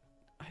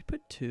 I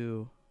put 2.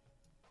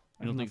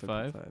 You don't think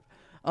 5?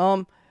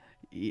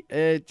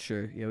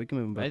 Sure. Yeah, we can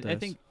move about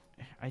this.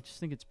 I just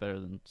think it's better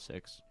than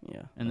 6.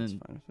 Yeah, and that's then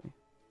fine with me.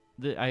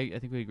 I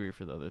think we agree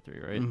for the other 3,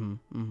 right?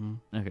 Mm-hmm.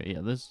 Okay,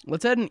 yeah. This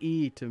Let's add an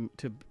E to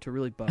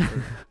really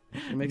buffer.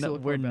 It makes it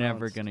look we're more never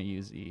balanced. gonna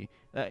use E.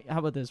 How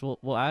about this?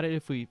 We'll add it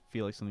if we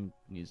feel like something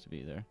needs to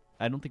be there.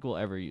 I don't think we'll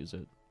ever use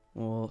it.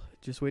 Well,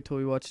 just wait till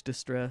we watch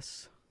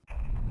Distress.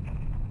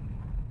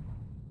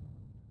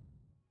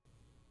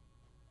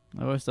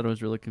 I always thought it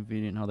was really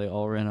convenient how they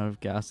all ran out of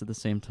gas at the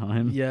same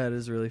time. Yeah, it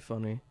is really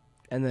funny.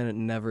 And then it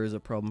never is a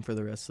problem for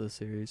the rest of the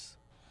series.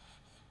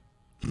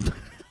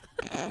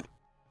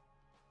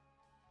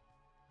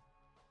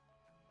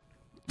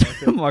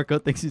 Marco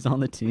thinks he's on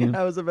the team.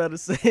 I was about to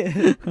say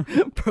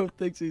it. Bro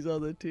thinks he's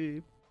on the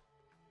team.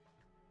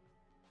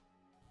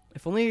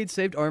 If only he'd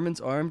saved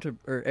Aaron's arm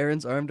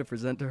to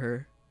present to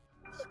her.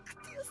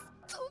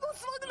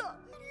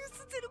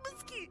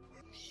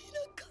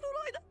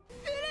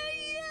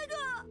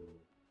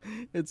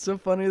 It's so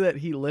funny that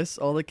he lists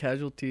all the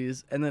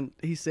casualties and then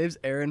he saves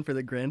Eren for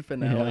the grand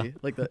finale, Yeah.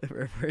 like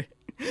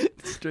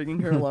stringing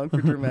her along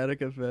for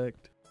dramatic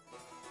effect.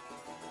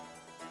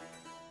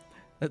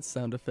 That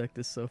sound effect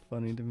is so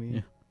funny to me.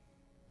 Yeah.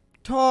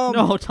 Tom!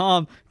 No,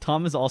 Tom.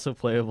 Tom is also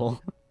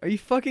playable. Are you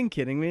fucking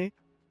kidding me?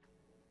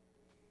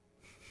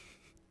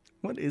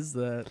 What is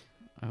that?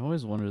 I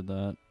always wondered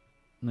that.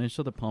 And they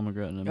show the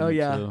pomegranate in a minute, Oh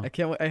yeah, too. I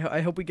can't wait.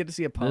 I hope we get to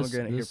see a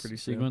pomegranate here this pretty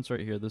soon. sequence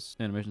right here, this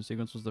animation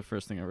sequence was the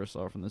first thing I ever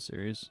saw from the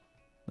series.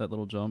 That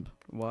little jump.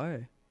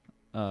 Why?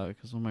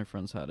 Because one of my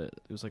friends had it.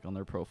 It was like on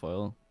their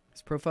profile.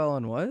 His profile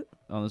on what?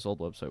 On this old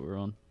website we were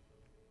on.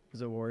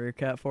 Is it Warrior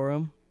Cat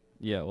Forum?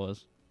 Yeah, it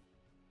was.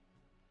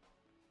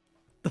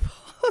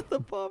 The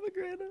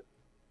pomegranate.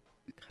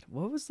 God,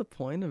 what was the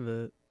point of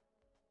it?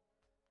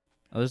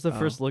 Oh, there's the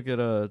first look at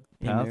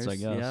paths, I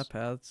guess. Yeah,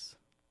 paths.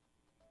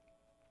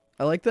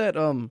 I like that.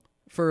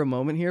 For a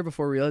moment here,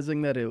 before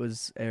realizing that it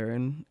was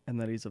Aaron and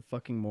that he's a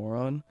fucking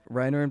moron,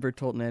 Reiner and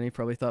Bertolt and Annie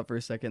probably thought for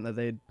a second that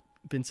they'd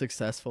been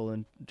successful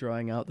in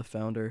drawing out the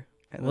founder.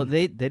 And Well,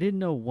 they didn't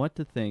know what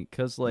to think,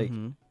 because, like,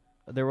 Mhm.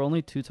 there were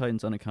only 2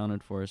 Titans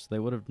unaccounted for, so they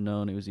would have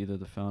known it was either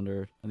the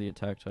founder or the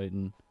Attack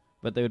Titan.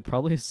 But they would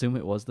probably assume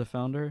it was the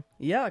founder.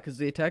 Yeah, because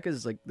the attack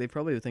is like they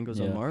probably would think it was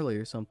Yeah. on Marley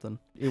or something.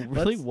 It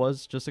really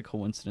was just a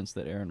coincidence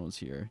that Aaron was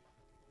here.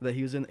 That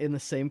he was in the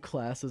same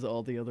class as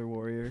all the other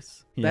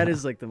warriors. Yeah. That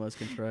is like the most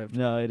contrived.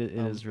 No, it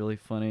is really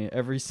funny.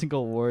 Every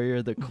single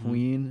warrior, the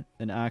Queen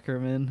and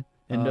Ackerman,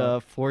 and the Jaw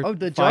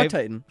five,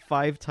 Titan.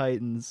 5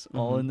 Titans,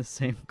 all Mhm. in the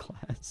same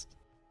class.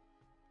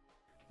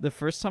 The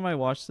first time I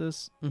watched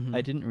this, Mhm. I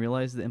didn't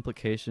realize the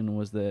implication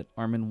was that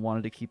Armin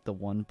wanted to keep the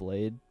one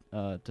blade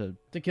to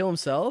kill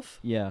himself?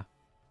 yeah.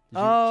 Did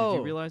Oh.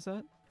 you realize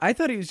that? I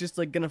thought he was just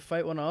like gonna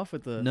fight one off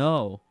with the.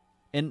 No.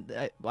 And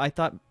I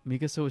thought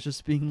Mikasa was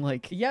just being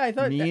like Yeah, I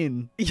thought.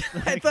 mean. Yeah,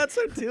 I thought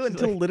so too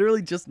until like-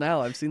 literally just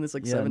now. I've seen this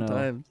like Yeah, 7 no.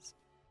 times.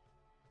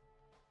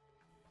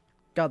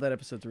 God, that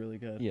episode's really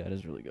good. Yeah, it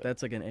is really good.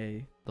 That's like an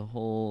A. The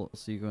whole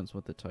sequence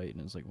with the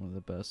Titan is like one of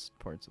the best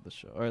parts of the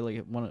show. Or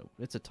like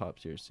it's a top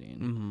tier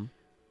scene.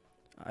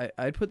 Mm-hmm.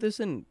 I'd put this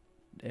in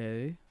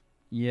A.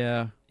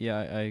 Yeah,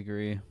 I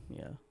agree.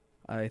 Yeah.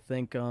 I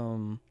think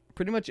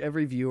pretty much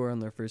every viewer on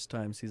their first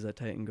time sees that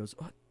Titan and goes,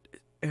 "What?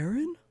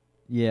 Aaron?"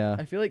 Yeah.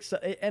 I feel like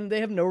and they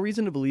have no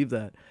reason to believe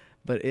that,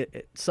 but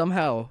it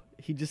somehow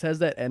he just has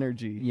that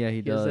energy. Yeah, he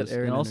has does. that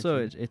Aaron And also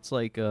energy. it's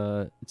like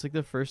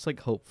the first like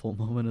hopeful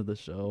moment of the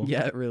show.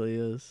 Yeah, it really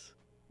is.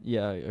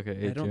 Yeah,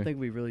 okay. I don't think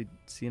we really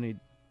see any.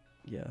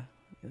 Yeah.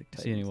 Like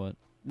see any Titans.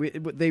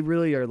 what? They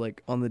really are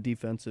like on the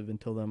defensive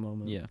until that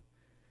moment. Yeah.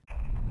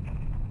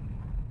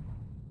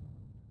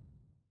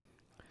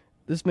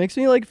 This makes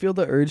me like feel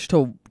the urge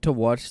to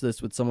watch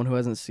this with someone who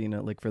hasn't seen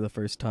it like for the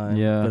first time.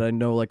 Yeah. But I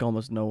know like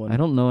almost no one. I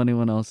don't know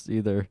anyone else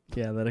either.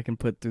 Yeah, that I can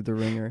put through the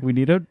ringer. We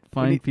need to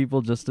find need-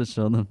 people just to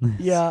show them this.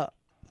 Yeah,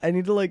 I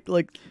need to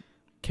like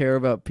care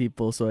about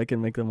people so I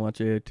can make them watch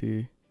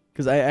AOT.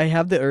 Because I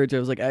have the urge. I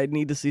was like, I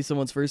need to see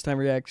someone's first time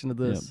reaction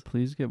to Yeah, this.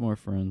 please get more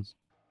friends.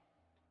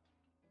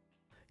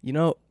 You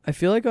know, I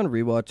feel like on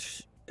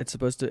rewatch, it's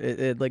supposed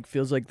to. It like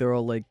feels like they're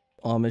all like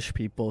Amish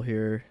people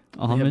here. They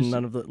have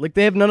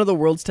Amish? none of the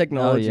world's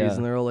technologies, yeah.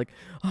 and they're all like,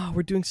 "Oh,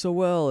 we're doing so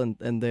well,"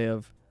 and they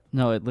have.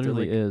 No, it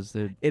literally like- is.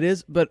 They're It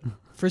is, but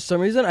for some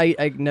reason,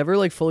 I never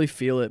like fully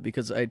feel it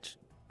because it's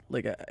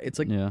like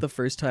Yeah. the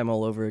first time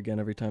all over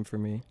again every time for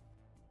me.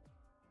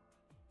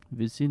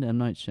 Have you seen M.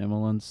 Night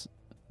Shyamalan's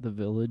The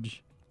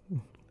Village?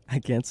 I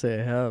can't say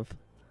I have.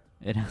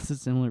 It has a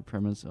similar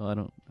premise.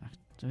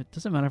 It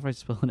doesn't matter if I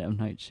spell an M.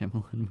 Night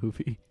Shyamalan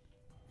movie.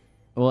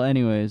 Well,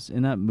 anyways,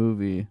 in that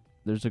movie,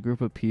 there's a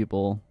group of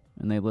people,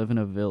 and they live in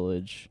a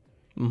village,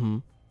 Mm-hmm.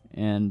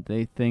 and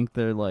they think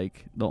they're,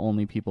 like, the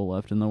only people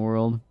left in the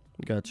world,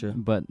 Gotcha.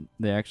 but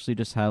they actually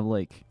just have,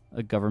 like,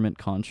 a government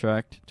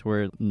contract to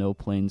where no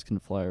planes can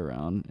fly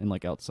around, and,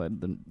 like,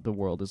 outside the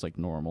world is, like,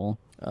 normal.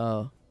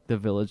 Oh. The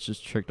village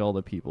just tricked all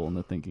the people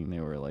into thinking they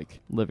were, like,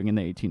 living in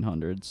the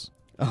 1800s.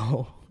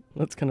 Oh,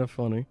 that's kind of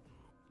funny.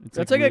 It's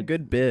That's like a weird-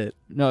 good bit.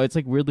 No, it's,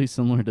 like, weirdly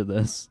similar to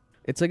this.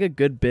 It's like a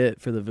good bit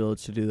for the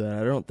village to do that.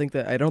 I don't think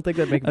that'd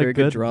make A very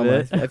good good drama.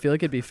 bit? I feel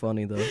like it'd be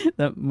funny though.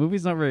 That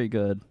movie's not very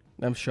good.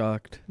 I'm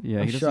shocked. Yeah,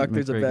 I'm he doesn't shocked make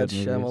there's a very bad good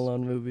movies.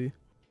 Shyamalan movie.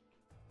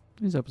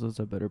 These episodes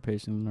have better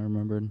pacing than I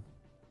remembered.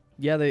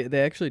 Yeah,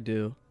 they actually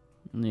do.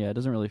 Yeah, it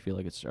doesn't really feel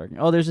like it's jarring.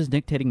 Oh, there's his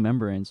dictating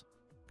membranes.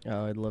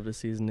 Oh, I'd love to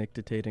see his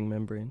nictitating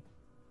membrane.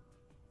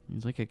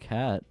 He's like a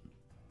cat.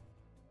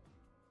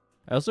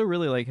 I also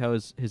really like how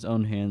his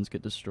own hands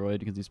get destroyed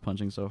because he's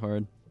punching so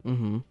hard.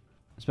 Mm-hmm.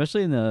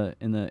 Especially in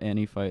the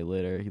Annie fight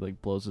later, he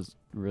like blows his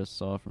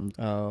wrists off from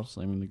Oh,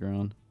 slamming the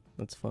ground.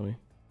 that's funny.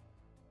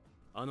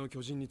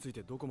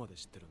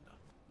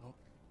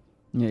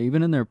 Yeah,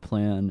 even in their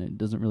plan, it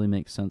doesn't really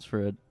make sense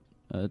for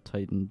a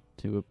Titan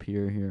to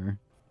appear here.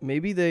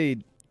 Maybe they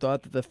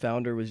thought that the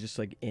founder was just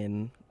like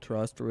in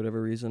Trost for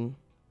whatever reason,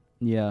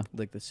 Yeah,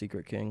 like the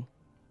secret king.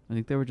 I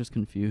think they were just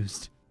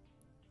confused.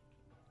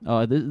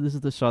 Oh, this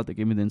is the shot that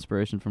gave me the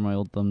inspiration for my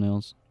old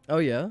thumbnails. Oh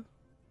yeah.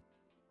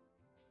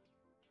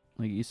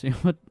 Like, you see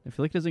what? I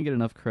feel like it doesn't get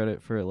enough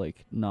credit for,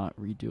 like, not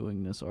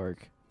redoing this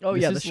arc. Oh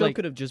This yeah. The is show like-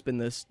 could have just been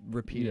this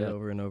repeated Yeah.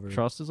 over and over.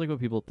 Trost is, like, what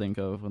people think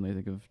of when they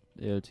think of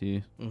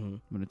AOT. Mm-hmm.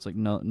 But it's, like,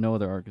 no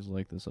other arc is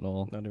like this at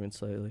all. Not even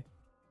slightly.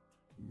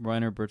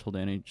 Reiner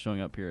Bertoldani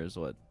showing up here is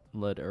what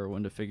led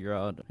Erwin to figure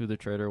out who the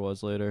traitor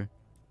was later.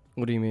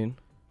 What do you mean?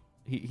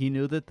 He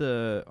knew that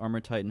the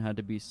Armor Titan had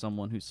to be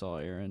someone who saw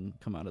Eren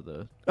come out of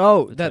the...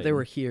 Oh, The that they Titan.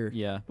 were here.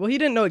 Yeah, Well, he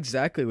didn't know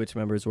exactly which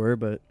members were,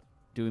 but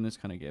doing this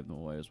kind of gave them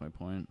away is my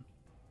point.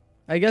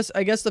 I guess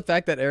the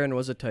fact that Eren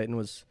was a Titan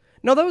was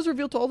that was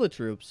revealed to all the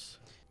troops.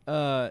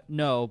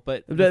 No,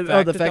 but The the fact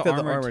fact that the that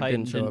the armor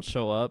Titan didn't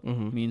show up.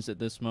 means at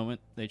this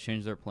moment they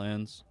changed their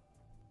plans.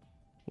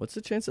 What's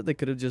the chance that they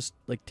could have just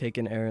like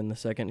taken Eren the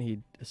second he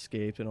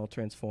escaped and all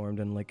transformed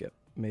and like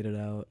made it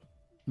out?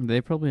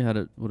 They probably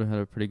would have had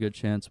a pretty good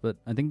chance, but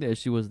I think the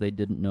issue was they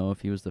didn't know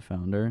if he was the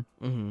founder,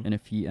 and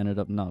if he ended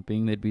up not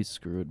being, they'd be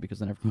screwed because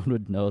then everyone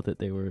would know that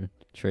they were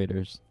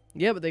traitors.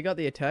 Yeah, but they got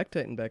the Attack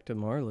Titan back to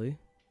Marley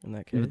in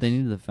that case. But they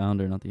needed the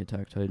founder, not the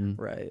Attack Titan.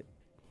 Right.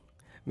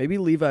 Maybe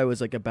Levi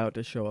was like about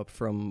to show up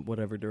from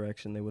whatever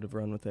direction they would have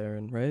run with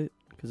Eren, right?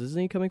 Because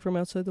isn't he coming from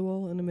outside the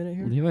wall in a minute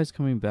here? Levi's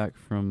coming back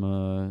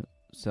from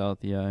south,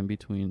 yeah, in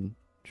between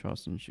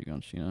Trost and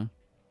Shiganshina.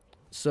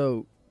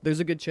 So there's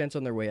a good chance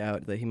on their way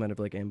out that he might have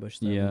like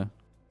ambushed them. Yeah.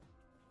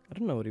 I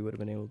don't know what he would have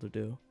been able to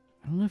do.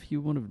 I don't know if he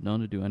would have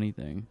known to do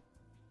anything.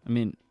 I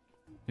mean,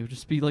 it would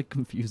just be like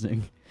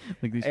confusing.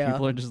 Like these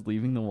people are just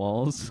leaving the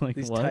walls. Like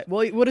these what?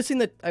 Well, he would have seen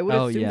that. I would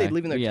assume they'd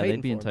leave in their Titan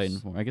they'd be forms. in Titan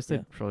form. I guess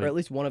they'd probably, or at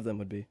least one of them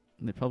would be.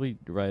 They probably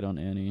ride on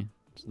Annie.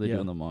 So they do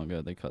in the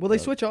manga. They cut. Well, they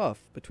switch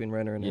off between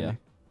Renner and Annie. Yeah.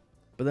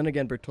 But then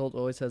again, Bertolt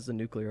always has the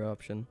nuclear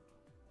option.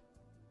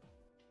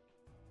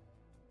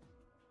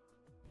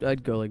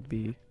 I'd go like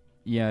B.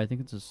 Yeah, I think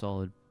it's a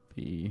solid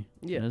B.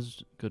 Yeah. It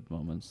has good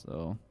moments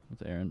though with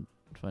Eren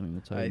fighting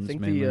the Titans. I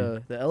think mainly.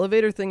 the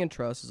elevator thing in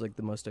Trost is like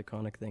the most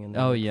iconic thing in the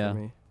arc for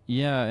me.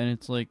 Yeah, and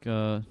it's like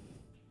the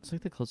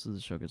closest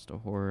the show gets to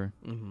horror.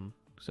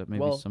 Except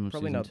maybe some of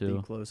probably season not 2.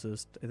 the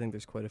closest. I think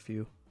there's quite a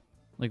few.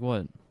 Like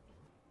what?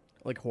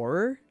 Like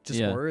horror?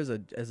 Just horror as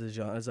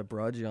a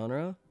broad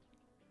genre?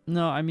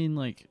 No, I mean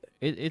like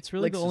it's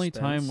really like the only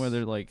time where suspense.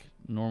 they're like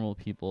normal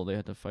people. They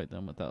had to fight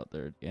them without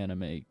their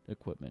anime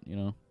equipment, you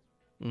know.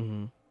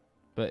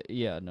 But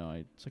yeah, no,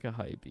 it's like a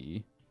high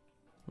B.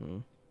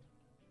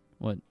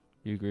 What?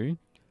 You agree?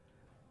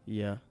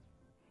 Yeah,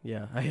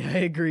 I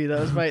agree. That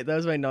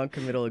was my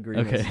non-committal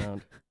agreement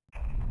sound.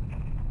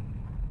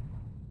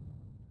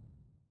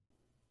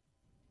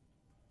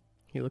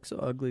 He looks so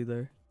ugly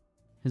there.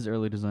 His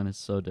early design is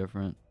so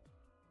different.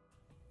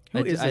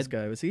 Who is this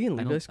guy? Was he in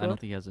Levi's Squad? I don't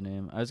think he has a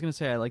name. I was gonna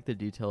say I like the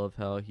detail of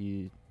how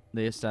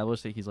they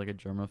established that he's like a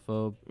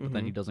germaphobe, but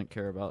then he doesn't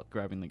care about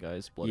grabbing the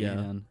guy's bloody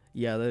hand.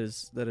 Yeah, that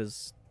is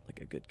like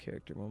a good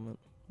character moment.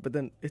 But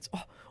then it's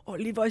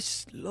Levi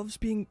loves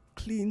being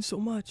clean so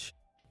much.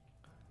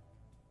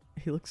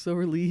 He looks so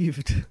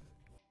relieved.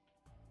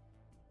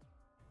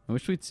 I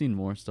wish we'd seen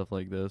more stuff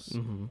like this.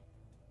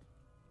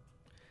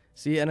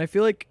 See, and I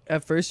feel like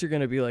at first you're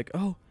gonna be like,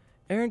 oh,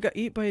 Eren got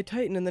eaten by a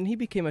Titan and then he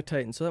became a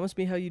Titan, so that must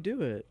be how you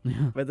do it.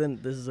 But then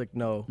this is like,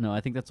 no. No,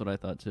 I think that's what I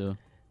thought too.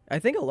 I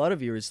think a lot of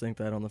viewers think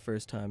that on the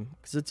first time,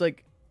 because it's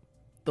like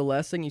the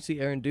last thing you see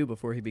Eren do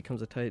before he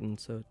becomes a Titan.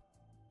 So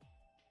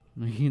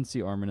you can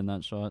see Armin in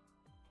that shot.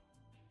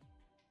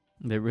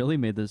 They really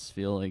made this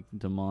feel like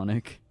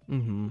demonic.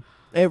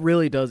 It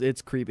really does.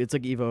 It's creepy. It's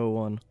like Evo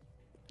 01.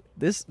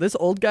 This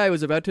old guy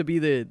was about to be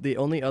the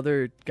only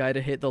other guy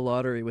to hit the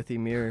lottery with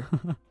Ymir.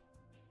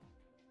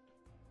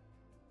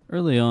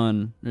 Early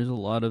on, there's a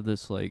lot of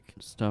this like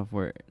stuff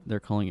where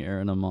they're calling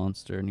Eren a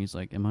monster, and he's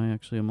like, "Am I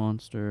actually a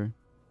monster?"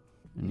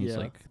 And he's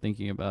like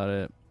thinking about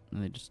it,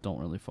 and they just don't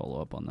really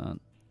follow up on that.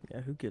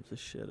 Yeah, who gives a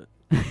shit?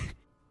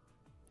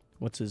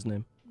 What's his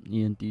name?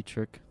 Ian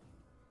Dietrich.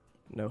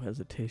 No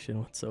hesitation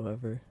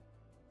whatsoever.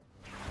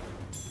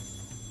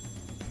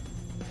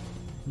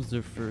 This is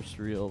their first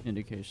real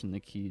indication the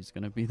key is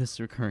gonna be this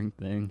recurring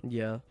thing.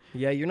 Yeah,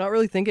 you're not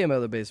really thinking about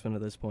the basement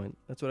at this point.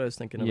 That's what I was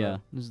thinking about. Yeah,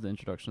 this is the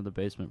introduction of the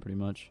basement, pretty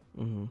much.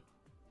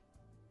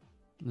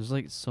 There's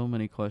like so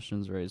many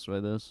questions raised by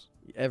this.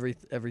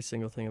 Every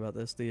single thing about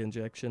this, the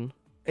injection.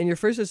 And your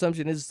first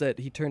assumption is that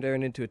he turned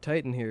Eren into a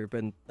Titan here,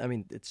 but I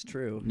mean, it's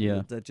true.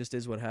 Yeah. That just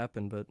is what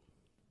happened, but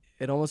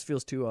it almost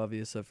feels too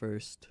obvious at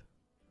first.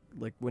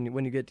 Like when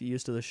you get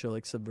used to the show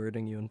like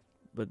subverting you,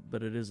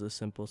 but it is a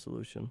simple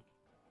solution.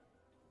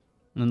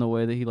 And the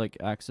way that he like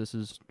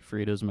accesses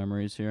Frida's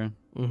memories here.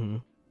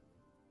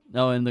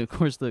 Oh, and of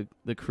course the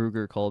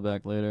Kruger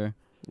callback later.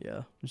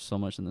 Yeah. There's so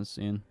much in this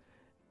scene.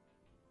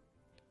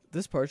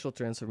 This partial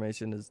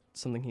transformation is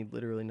something he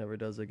literally never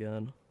does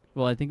again.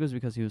 Well, I think it was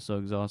because he was so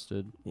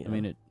exhausted. Yeah. I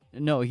mean,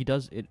 he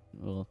does it.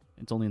 Well,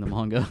 it's only in the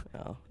manga.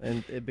 Oh, and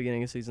at the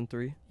beginning of season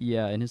 3?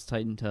 Yeah, in his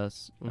Titan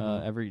tests,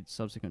 every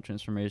subsequent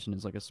transformation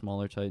is like a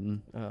smaller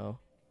Titan. Oh.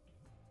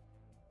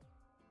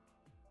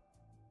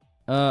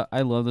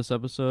 I love this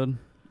episode.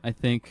 I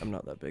think I'm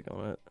not that big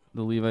on it.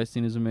 The Levi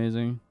scene is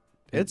amazing.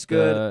 It's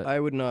good. I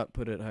would not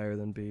put it higher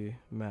than B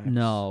max.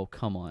 No,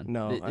 come on.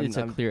 No, it's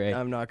a clear A.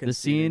 I'm not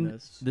conceding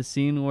this. The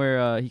scene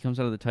where he comes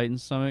out of the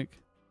Titan's stomach,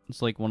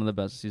 it's like one of the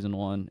best of season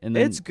 1. And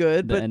then it's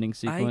good, the but ending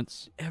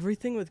sequence.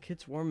 Everything with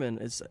Kit Warman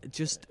is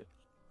just.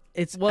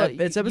 It's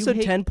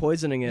episode 10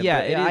 poisoning it. Yeah,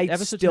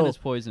 episode 10 is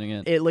poisoning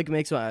it. It like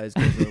makes my eyes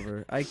glaze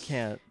over. I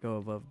can't go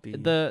above B.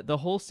 The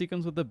whole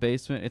sequence with the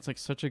basement, it's like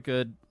such a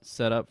good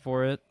setup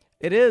for it.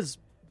 It is,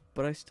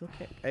 but I still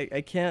can't.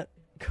 I can't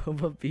go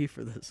above B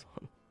for this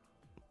one.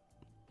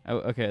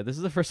 Okay, this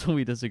is the first one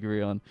we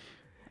disagree on.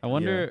 I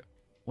wonder,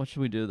 what should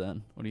we do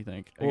then? What do you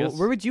think? Well,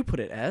 where would you put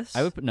it? S?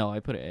 I put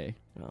it A.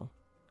 No.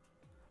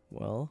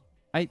 Well,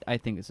 I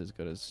think it's as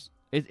good as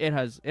it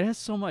has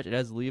so much. It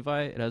has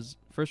Levi, it has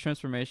first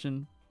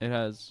transformation, it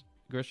has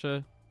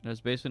Grisha, it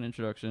has basement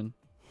introduction.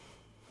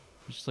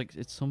 It's just like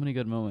it's so many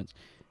good moments.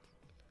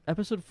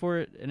 Episode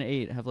 4 and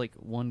 8 have like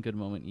one good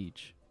moment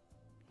each.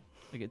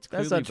 Like it's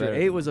clearly that's not true. better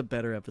 8 than- was a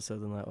better episode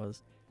than that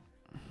was.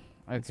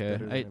 It's Okay.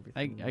 better than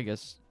everything.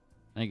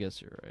 I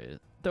guess you're right.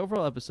 The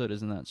overall episode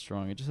isn't that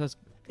strong. It just has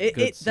It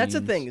that's the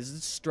scenes. thing, is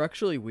it's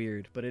structurally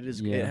weird, but it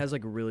is Yeah. it has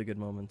like really good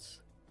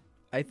moments.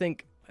 I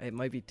think it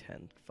might be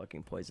 10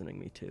 fucking poisoning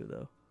me too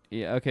though.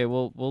 Yeah, okay,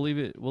 we'll leave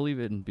it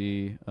in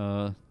B.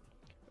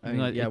 I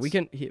mean, yeah, we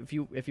can if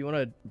you want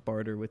to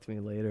barter with me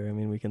later, I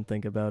mean, we can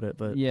think about it,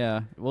 but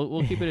Yeah,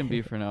 we'll keep it in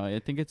B for now. I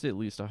think it's at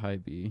least a high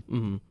B.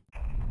 mhm.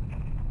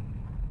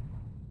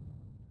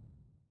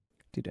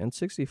 Dude,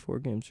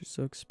 N64 games are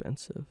so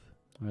expensive.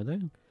 Are they?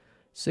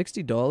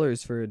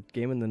 $60 for a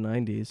game in the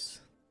 90s.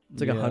 It's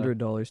like Yeah.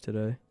 $100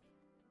 today.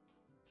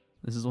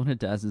 This is one of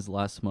Daz's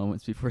last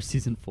moments before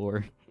season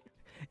 4.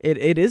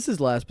 It is his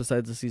last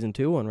besides the season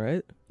 2 one,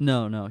 right?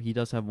 No, he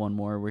does have one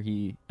more where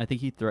I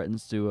think he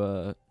threatens to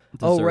Oh,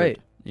 desert.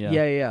 right. Yeah.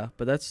 Yeah,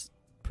 but that's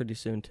pretty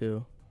soon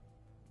too.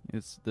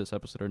 It's this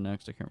episode or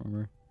next, I can't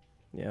remember.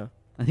 Yeah.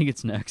 I think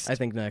it's next. I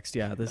think next,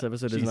 yeah. This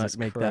episode does Jesus not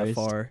make Christ. that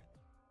far.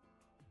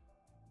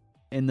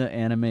 In the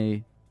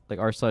anime, like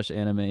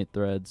r/anime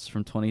threads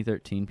from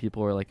 2013,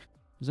 people were like,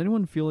 does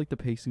anyone feel like the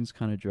pacing's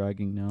kind of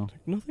dragging now?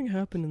 Nothing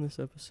happened in this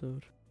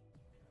episode.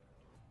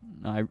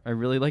 I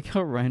really like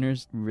how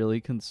Reiner's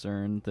really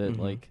concerned that Mhm.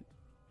 like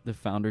the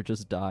founder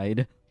just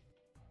died.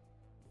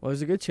 Well,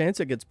 there's a good chance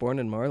it gets born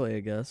in Marley, I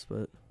guess,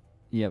 but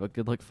Yeah, but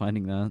good luck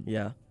finding that.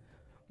 yeah.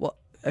 Well,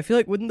 I feel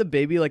like wouldn't the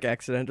baby like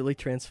accidentally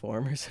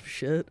transform or some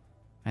shit?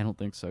 I don't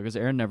think so, because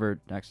Eren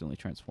never accidentally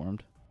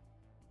transformed.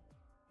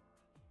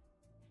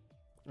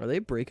 Are they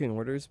breaking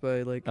orders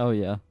by like Oh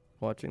yeah,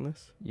 watching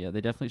this? yeah,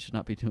 they definitely should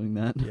not be doing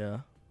that.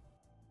 Yeah.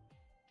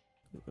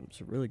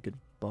 It's a really good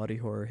body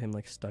horror, him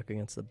like stuck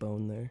against the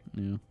bone there.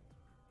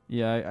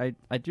 Yeah,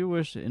 I do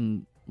wish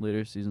in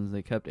later seasons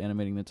they kept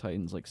animating the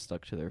Titans like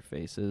stuck to their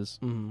faces,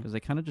 Mm-hmm. because they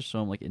kind of just show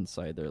them like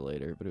inside there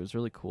later, but it was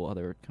really cool how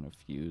they were kind of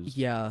fused.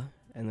 Yeah,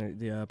 and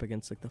they're up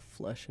against like the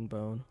flesh and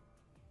bone.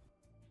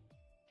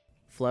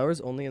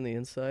 Flowers only on the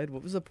inside?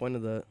 What was the point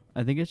of that?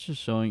 I think it's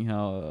just showing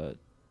how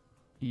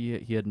he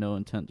had no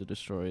intent to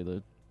destroy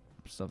the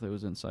stuff that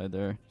was inside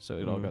there, so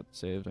it all Mm. got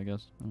saved, I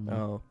guess. I don't know.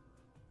 Oh.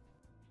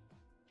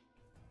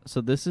 So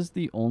this is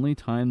the only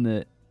time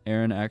that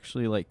Eren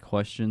actually like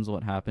questions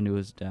what happened to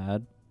his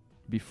dad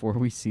before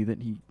we see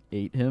that he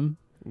ate him.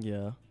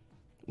 Yeah.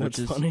 Which That's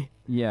is- funny.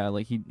 Yeah,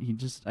 like he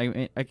just he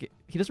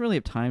doesn't really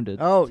have time to.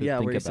 Oh, to yeah,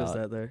 think where he about. says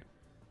that there.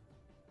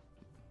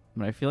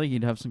 But I feel like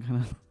he'd have some kind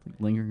of like,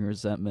 lingering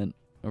resentment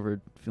over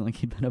feeling like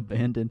he'd been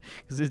abandoned,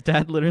 because his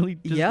dad literally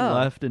just Yeah.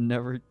 left and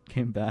never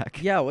came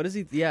back. Yeah, what is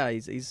he? Yeah,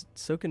 he's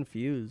so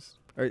confused.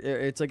 Or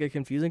it's like a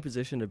confusing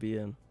position to be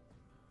in.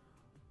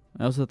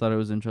 I also thought it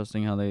was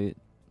interesting how they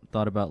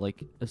thought about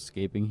like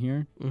escaping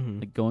here, Mm-hmm.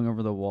 like going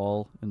over the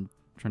wall and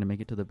trying to make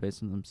it to the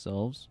basement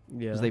themselves.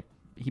 Yeah. 'Cause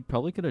he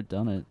probably could have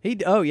done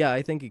it. Oh, yeah,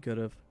 I think he could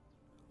have.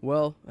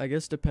 Well, I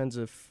guess depends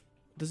if...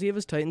 Does he have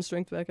his Titan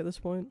strength back at this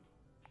point?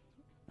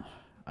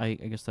 I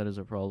guess that is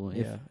a problem.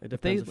 Yeah, it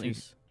if they depends if like,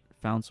 he's...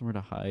 found somewhere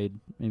to hide,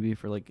 maybe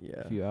for like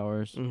Yeah. a few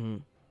hours. Mm-hmm.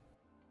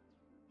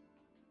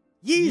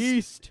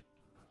 Yeast!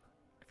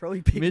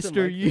 Probably peaked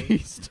Mr.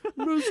 Yeast.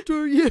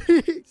 Mr.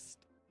 Yeast!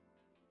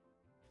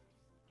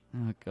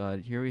 Oh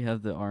god, here we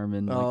have the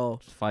Armin like, Oh,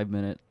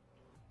 5-minute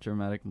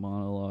dramatic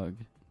monologue.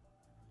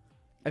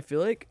 I feel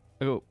like...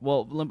 Oh,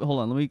 well, hold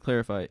on, let me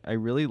clarify. I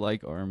really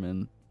like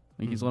Armin.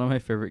 Like, he's Mhm. one of my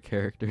favorite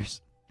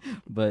characters.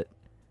 But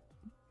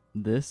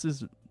this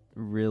is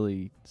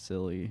really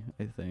silly,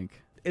 I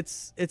think.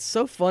 It's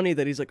so funny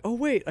that he's like, oh,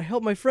 wait, I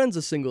helped my friends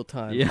a single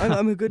time. Yeah.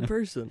 I'm a good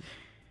person.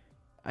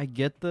 I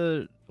get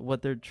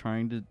what they're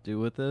trying to do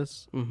with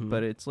this, Mm-hmm.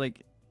 but it's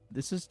like,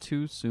 this is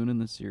too soon in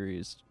the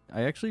series.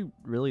 I actually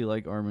really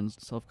like Armin's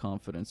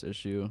self-confidence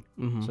issue,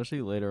 Mm-hmm.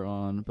 especially later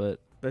on, but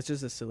That's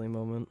just a silly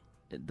moment.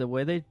 the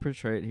way they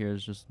portray it here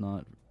is just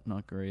not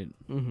great.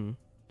 Mm-hmm.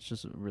 It's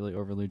just really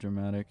overly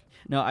dramatic.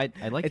 No, I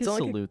like It's his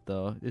not like salute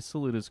though. His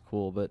salute is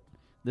cool, but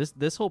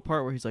this whole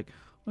part where he's like,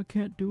 I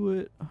can't do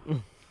it.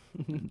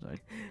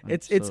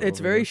 It's so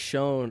very over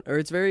shown, or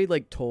it's very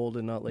like told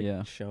and not like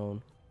Yeah.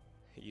 shown.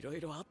 いろ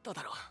いろあった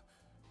だろ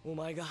う。お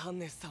前がハン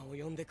ネスさんを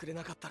呼んでくれ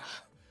なかったら、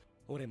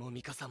俺も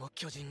ミカサも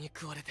巨人に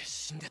食われて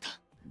死んでた。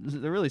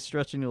it. They're really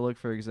stretching to look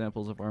for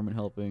examples of Armin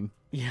helping.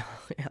 Yeah,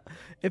 yeah.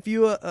 If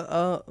you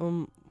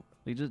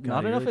Like just God,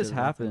 not he enough really has did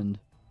nothing. happened.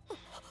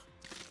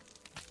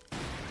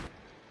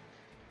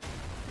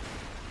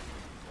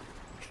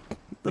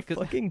 the Because-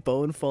 fucking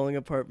bone falling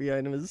apart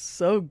behind him is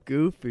so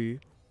goofy.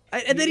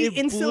 And then he It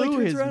instantly blew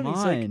turns his around.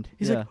 mind.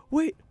 He's Yeah. like,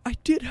 wait, I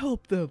did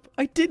help them.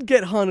 I did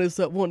get Hannes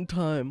at one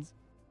time.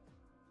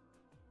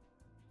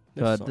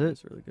 This God, song that-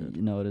 is really good.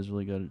 You know, it is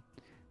really good.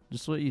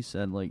 Just what you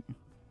said, like,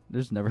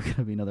 there's never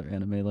gonna be another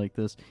anime like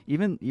this.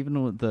 Even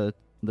with the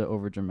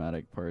over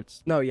dramatic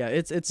parts, No, yeah,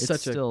 it's it's such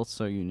still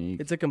so unique.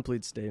 it's a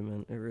complete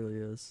statement. It really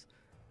is.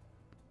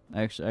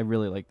 Actually, I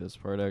really like this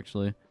part,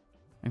 actually.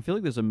 I feel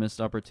like there's a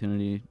missed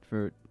opportunity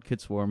for Kid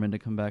Swarman to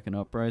come back in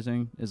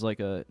Uprising is like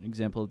an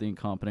example of the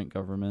incompetent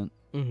government.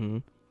 Mm-hmm.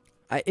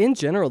 In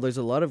general, there's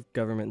a lot of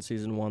government in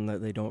season 1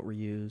 that they don't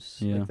reuse.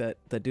 Yeah. Like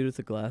that dude with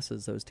the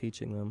glasses that was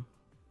teaching them.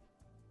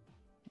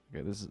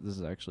 Okay, this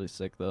is actually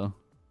sick, though.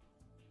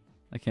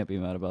 I can't be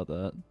mad about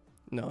that.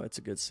 No, it's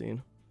a good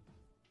scene.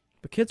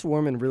 But Kid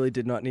Swarman really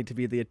did not need to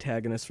be the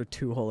antagonist for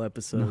 2 whole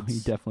episodes. No, he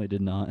definitely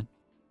did not.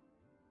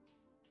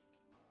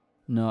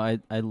 No,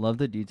 I love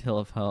the detail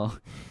of how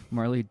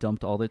Marley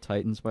dumped all the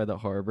Titans by the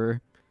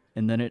harbor,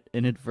 and then it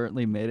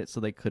inadvertently made it so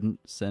they couldn't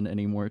send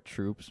any more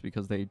troops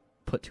because they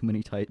put too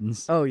many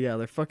Titans. Oh yeah,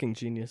 they're fucking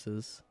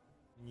geniuses.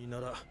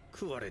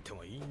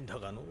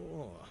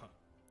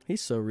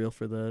 He's so real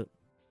for that.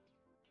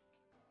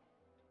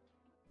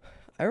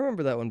 I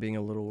remember that one being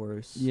a little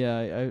worse. Yeah,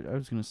 I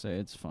was gonna say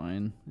it's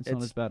fine. It's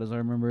not as bad as I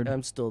remembered.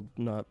 I'm still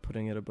not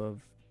putting it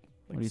above.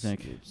 Like, what do you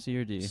think? C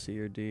or D? C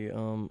or D.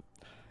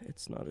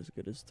 It's not as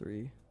good as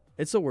 3.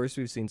 It's the worst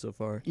we've seen so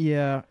far.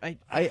 Yeah,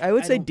 I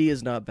would say D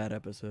is not bad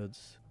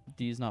episodes.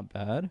 D is not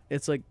bad.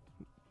 It's like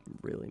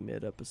really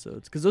mid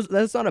episodes because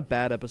that's not a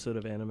bad episode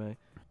of anime.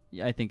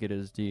 Yeah, I think it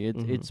is D.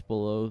 It's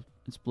below.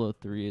 It's below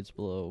 3.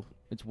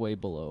 It's way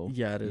below.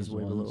 Yeah, it is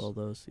way ones. below all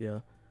those. Yeah.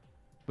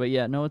 But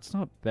yeah, no, it's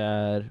not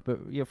bad.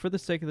 But yeah, for the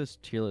sake of this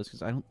tier list,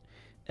 because I don't,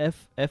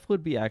 F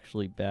would be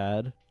actually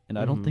bad, and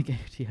I don't think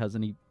AOT has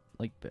any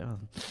like.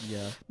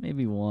 Yeah.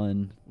 Maybe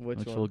one,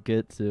 which one? we'll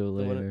get to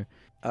later.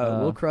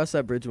 We'll cross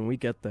that bridge when we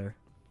get there.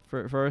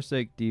 For our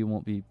sake, D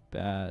won't be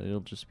bad.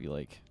 It'll just be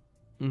like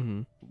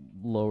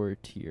lower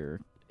tier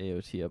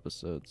AOT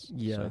episodes.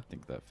 Yeah, so I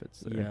think that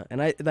fits there. Yeah,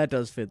 and that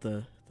does fit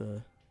the.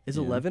 Is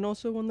 11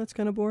 also one that's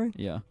kind of boring?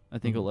 Yeah, I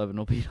think 11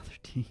 will be another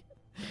D.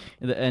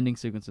 And the ending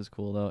sequence is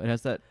cool though. It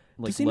has that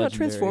like. Does he not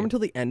transform until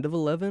the end of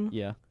 11?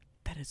 Yeah.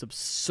 That is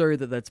absurd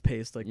that that's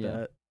paced like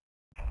that.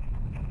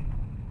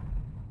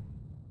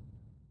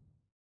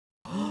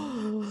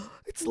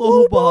 It's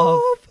Lobov!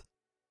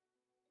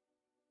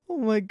 Oh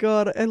my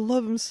god, I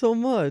love him so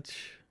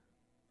much.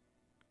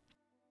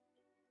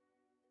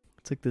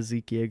 It's like the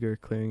Zeke Yeager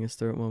clearing his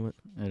throat moment.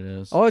 It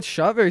is. Oh, it's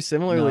shot very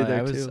similarly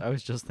there too. too. I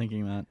was just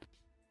thinking that.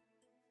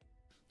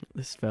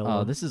 This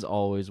fellow. Oh, this is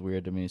always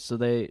weird to me. So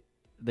they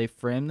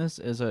frame this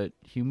as a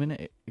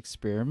human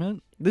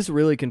experiment. This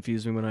really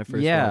confused me when I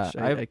first watched.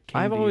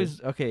 I've always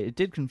it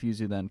did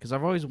confuse you then because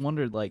I've always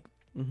wondered like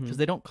because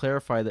they don't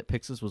clarify that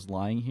Pixis was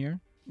lying here.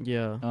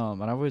 Yeah.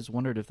 And I've always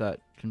wondered if that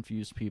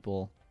confused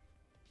people.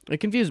 It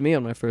confused me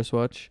on my first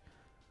watch.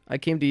 I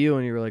came to you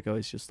and you were like, "Oh,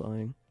 he's just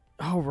lying."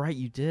 Oh, right,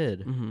 you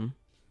did.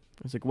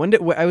 I was like,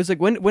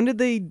 when did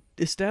they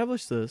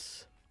establish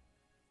this?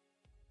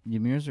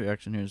 Ymir's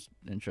reaction here is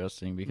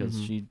interesting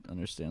because she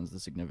understands the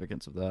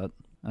significance of that.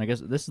 And I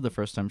guess this is the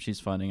first time she's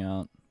finding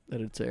out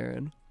that it's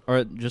Eren.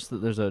 Or just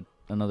that there's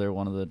another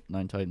one of the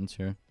 9 Titans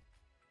here.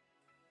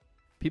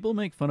 People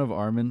make fun of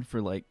Armin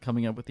for like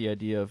coming up with the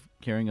idea of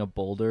carrying a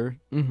boulder.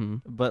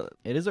 But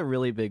it is a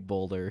really big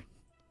boulder.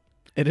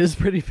 It is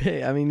pretty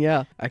big. I mean,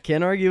 yeah. I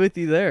can't argue with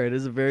you there. It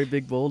is a very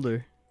big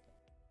boulder.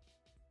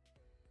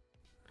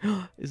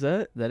 Is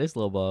that? That is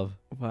Lobov.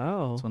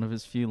 Wow. It's one of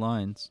his few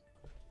lines.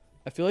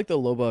 I feel like the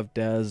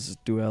Lobov-Daz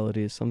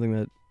duality is something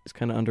that is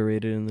kind of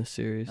underrated in this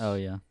series. Oh,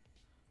 yeah.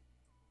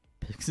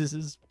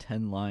 Pixis's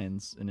 10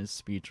 lines in his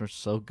speech were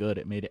so good,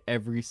 it made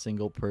every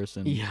single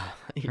person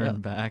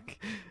turn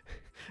back.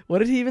 What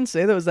did he even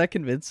say that was that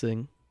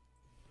convincing?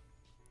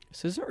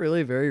 This isn't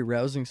really a very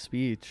rousing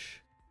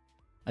speech.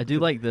 I do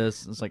like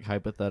this. It's like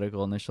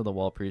hypothetical, and they show the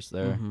wall priest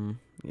there.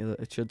 Yeah,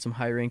 it showed some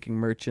high-ranking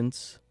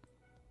merchants.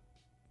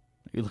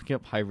 You look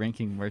up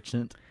high-ranking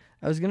merchant?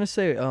 I was going to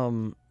say,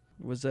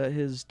 was that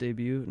his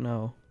debut?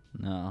 No.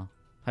 No.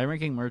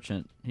 High-ranking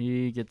merchant.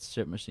 He gets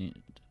ship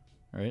machined,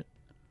 right?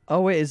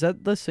 Oh, wait, is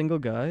that the single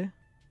guy?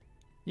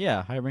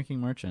 Yeah, high-ranking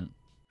merchant.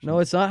 No,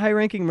 it's not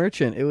high-ranking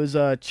merchant. It was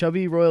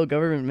Chubby Royal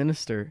Government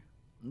Minister.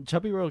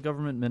 Chubby Royal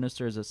Government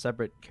Minister is a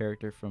separate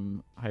character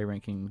from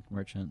high-ranking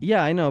merchant.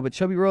 Yeah, I know, but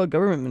Chubby Royal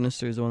Government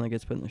Minister is the one that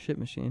gets put in the ship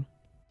machine.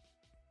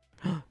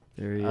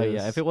 There he is. Oh,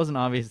 yeah, if it wasn't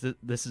obvious,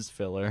 this is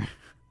filler.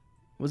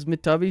 Was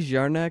Mitabi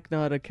Zharnak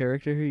not a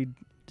character?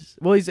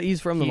 Well, he's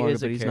from the manga,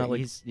 but he's not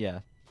like... Yeah.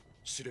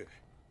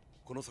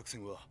 この作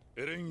戦は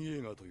エレン・イエ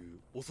ーガーとい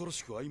う恐ろ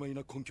しく曖昧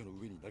な根拠の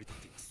上に成り立っ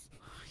ています。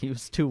 He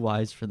was too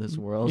wise for this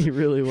world. He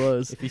really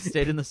was. If he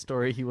stayed in the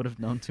story, he would have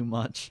known too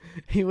much.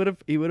 He would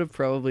have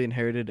probably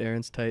inherited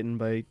Eren's Titan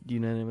by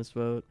unanimous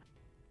vote.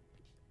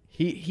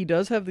 He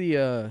does have the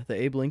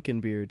Abe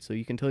Lincoln beard, so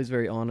you can tell he's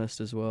very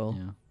honest as well.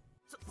 Yeah.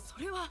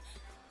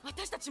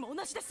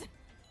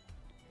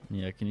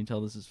 Yeah, can you tell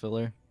this is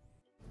filler?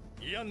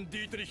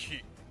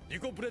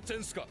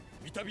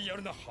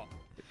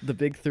 The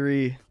big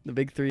three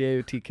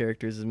AOT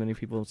characters, as many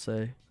people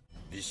say.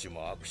 The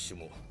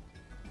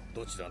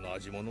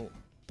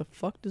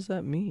fuck does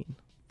that mean?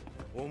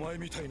 He's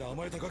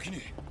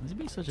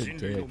being such a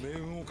dick.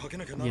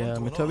 Yeah,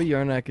 Mitabi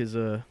Yarnak is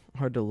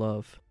hard to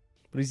love,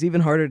 but he's even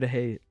harder to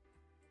hate.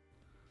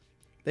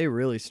 They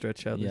really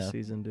stretch out this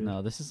season, dude.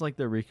 No, this is like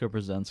the Rico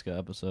Brzezinska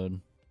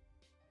episode.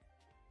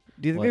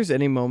 Do you think there's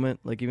any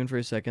moment, like even for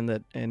a second,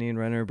 that Annie and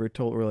Renner or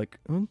Bertolt were like,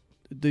 oh,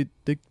 they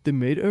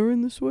made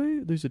Eren this way?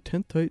 There's a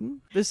 10th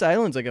Titan? This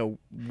island's like a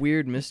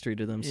weird mystery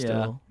to them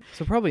still.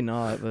 So probably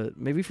not, but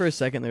maybe for a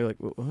second they're like,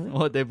 what?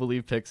 What, they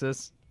believe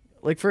Pixis?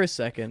 Like for a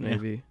second,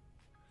 maybe.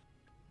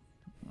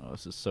 Oh,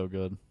 this is so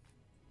good.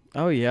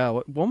 Oh, yeah.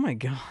 Oh, my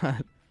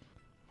God.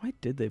 Why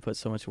did they put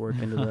so much work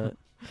into that?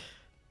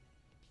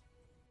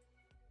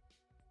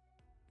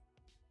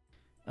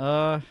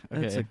 Okay.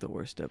 That's like the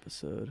worst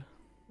episode.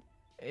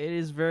 It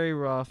is very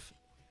rough.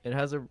 It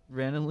has a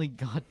randomly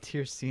god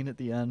tier scene at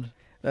the end.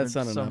 That's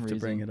not enough to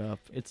bring it up.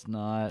 It's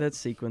not. That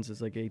sequence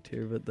is like A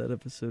tier, but that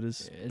episode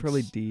is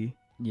probably D.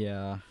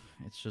 Yeah,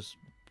 it's just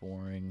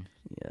boring.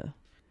 Yeah.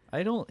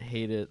 I don't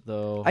hate it,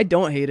 though. I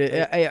don't hate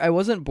it. I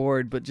wasn't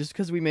bored, but just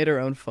because we made our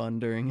own fun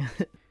during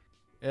it.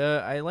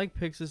 I like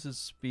Pixis'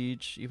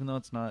 speech, even though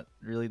it's not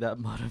really that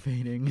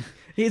motivating.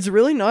 It's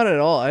really not at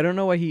all. I don't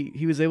know why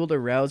he was able to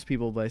rouse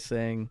people by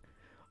saying,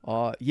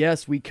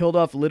 yes, we killed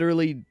off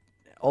literally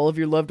all of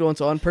your loved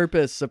ones on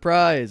purpose.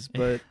 Surprise.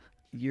 But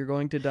you're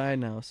going to die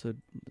now. So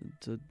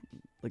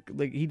like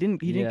he didn't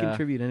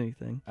contribute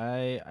anything.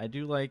 I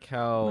do like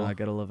how... No, I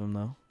gotta love him,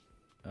 though.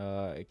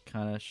 It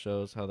kind of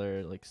shows how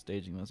they're like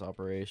staging this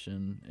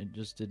operation. It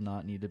just did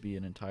not need to be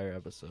an entire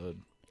episode.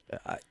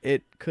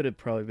 It could have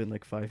probably been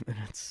like 5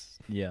 minutes.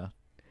 Yeah.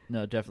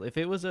 No, definitely. If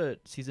it was a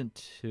season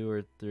 2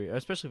 or 3,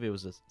 especially if it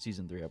was a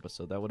season 3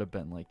 episode, that would have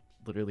been like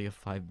literally a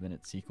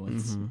 5-minute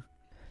sequence.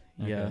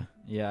 Mm-hmm. Okay. Yeah.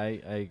 Yeah,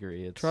 I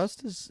agree.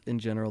 Trust is in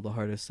general the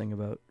hardest thing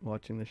about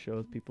watching the show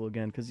with people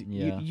again, because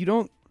you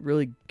don't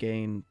really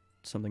gain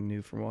something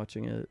new from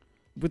watching it.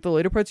 With the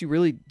later parts, you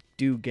really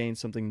do gain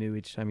something new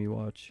each time you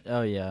watch.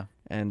 Oh yeah.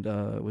 And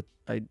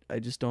I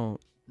just don't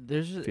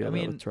feel that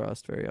with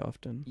Trust very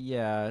often.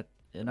 Yeah,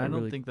 and I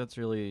don't think that's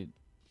really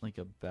like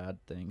a bad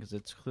thing, because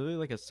it's clearly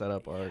like a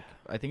setup arc.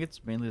 I think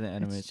it's mainly the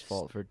anime's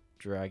fault for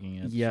dragging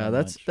it. Yeah,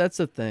 that's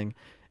the thing.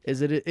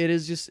 Is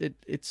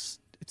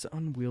it's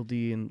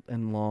unwieldy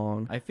and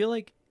long. I feel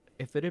like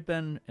if it had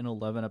been an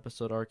 11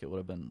 episode arc, it would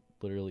have been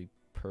literally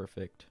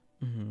perfect.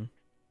 Mm-hmm.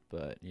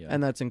 But yeah,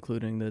 and that's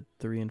including the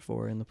 3 and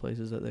 4 in the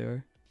places that they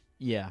are.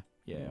 Yeah.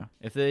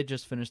 If they had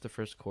just finished the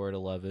first core at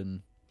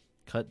 11,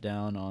 cut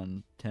down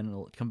on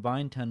 10,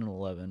 combine 10 and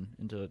 11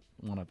 into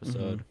one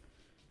episode,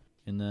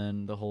 and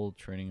then the whole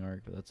training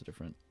arc. But that's a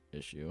different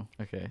issue.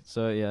 Okay,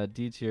 so yeah,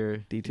 D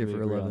tier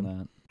for 11.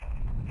 That.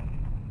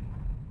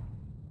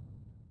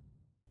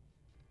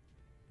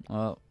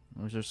 Well,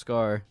 there's her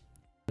scar.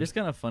 It's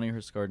kind of funny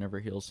her scar never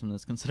heals from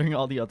this, considering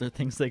all the other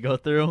things they go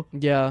through.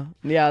 Yeah,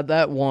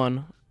 that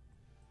one.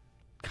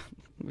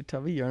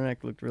 Mitabi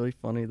Yarnak looked really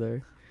funny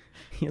there.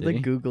 He had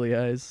like googly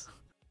eyes.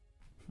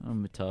 Oh,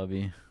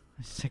 Mitabi.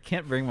 I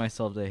can't bring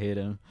myself to hate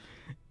him.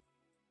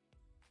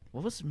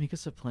 What was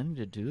Mikasa planning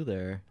to do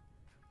there?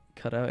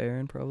 Cut out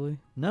Eren, probably?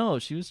 No,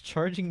 she was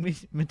charging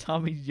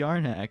Mitabi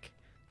Yarnak.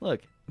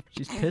 Look,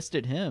 she's pissed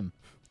at him.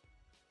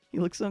 He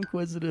looks so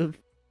inquisitive.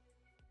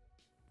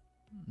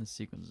 This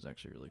sequence is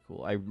actually really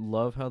cool. I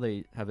love how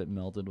they have it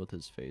melded with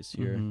his face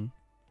here. Mm-hmm.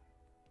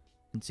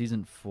 In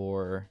season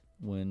 4,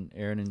 when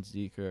Eren and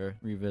Zeke are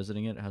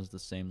revisiting it, it has the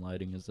same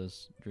lighting as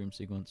this dream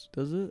sequence.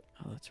 Does it?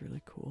 Oh, that's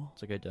really cool.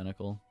 It's like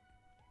identical.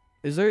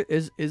 Is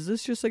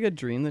this just like a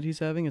dream that he's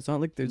having? It's not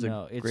like there's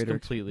no, it's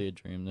completely a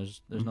dream.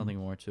 There's nothing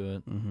more to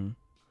it. Mm-hmm.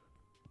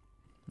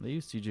 They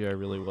use CGI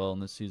really well in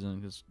this season,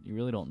 because you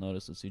really don't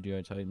notice the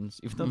CGI Titans,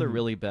 even though they're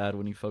really bad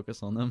when you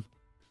focus on them.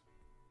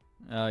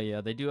 Yeah,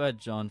 they do add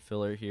John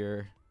filler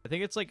here. I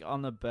think it's like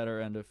on the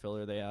better end of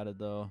filler they added,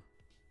 though.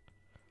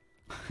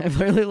 I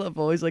really love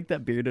always like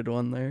that bearded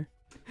one there.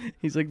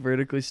 He's like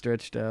vertically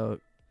stretched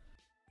out.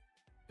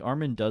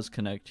 Armin does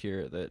connect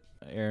here that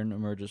Eren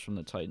emerges from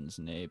the Titan's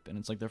nape, and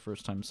it's like the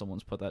first time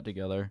someone's put that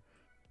together.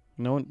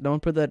 No one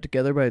put that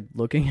together by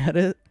looking at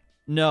it?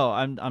 No,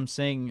 I'm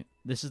saying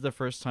this is the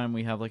first time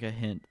we have like a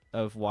hint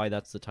of why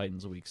that's the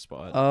Titan's weak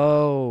spot.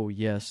 Oh,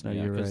 yes. No,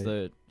 you're right. Because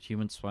the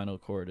human spinal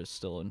cord is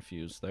still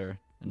infused there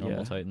in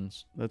normal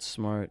Titans. That's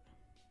smart.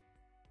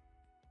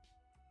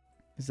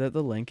 Is that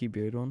the lanky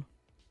beard one?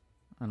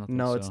 I don't think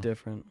no, so. It's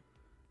different.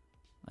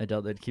 I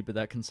doubt they'd keep it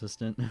that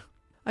consistent.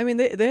 I mean,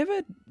 they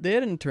had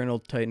internal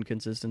Titan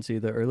consistency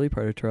the early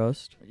part of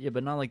Trust. Yeah,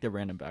 but not like the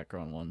random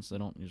background ones. They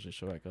don't usually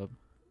show back up.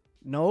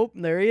 Nope,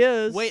 there he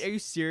is. Wait, are you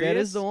serious? That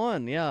is the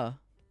one, yeah.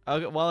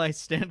 Okay, while I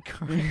stand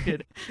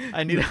corrected,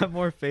 I need to have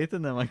more faith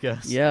in them, I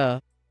guess. Yeah.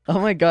 Oh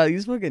my god,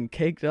 he's fucking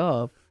caked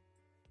off.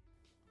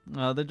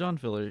 The John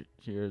filler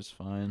here is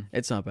fine.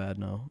 It's not bad,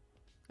 no.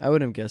 I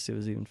wouldn't have guessed it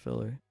was even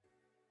filler.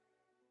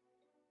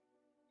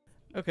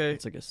 Okay.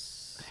 It's like a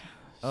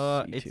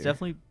it's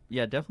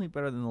definitely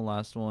better than the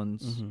last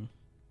ones.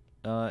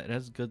 Mm-hmm. It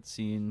has good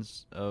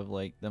scenes of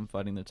like them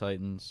fighting the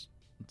Titans.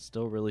 It's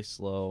still really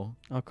slow.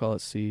 I'll call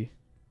it C.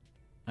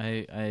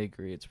 I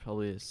agree. It's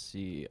probably a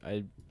C.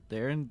 The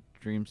Eren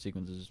dream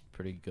sequence is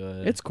pretty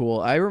good. It's cool.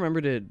 I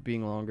remembered it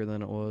being longer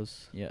than it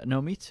was. Yeah.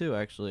 No, me too.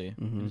 Actually,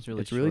 Mm-hmm.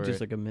 it's really just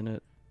like a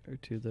minute. or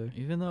two there.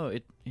 Even though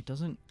it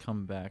doesn't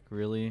come back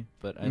really,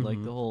 but I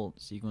like the whole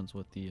sequence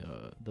with the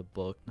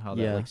book, how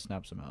that like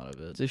snaps him out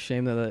of it. It's a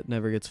shame that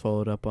never gets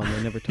followed up on.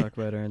 They never talk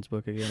about Aaron's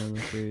book again in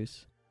the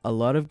series. A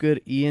lot of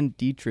good Ian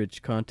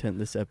Dietrich content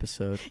this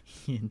episode.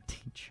 Ian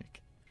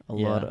Dietrich.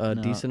 A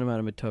decent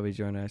amount of Matobi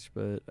Jarnash,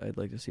 but I'd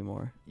like to see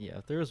more. Yeah,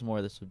 if there was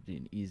more, this would be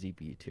an easy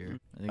B tier.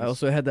 I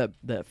also had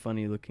that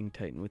funny looking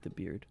Titan with the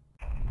beard.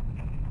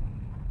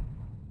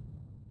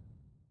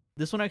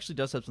 This one actually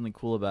does have something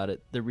cool about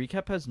it. The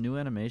recap has new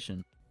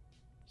animation.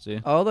 See?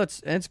 Oh,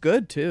 it's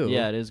good too.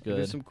 Yeah, it is good.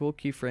 There's some cool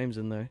keyframes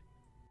in there.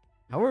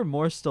 How are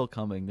more still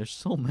coming? There's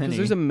so many. Because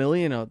there's a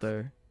million out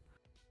there.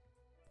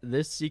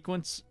 This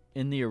sequence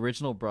in the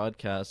original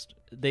broadcast,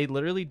 they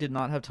literally did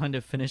not have time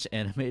to finish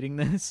animating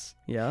this.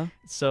 Yeah.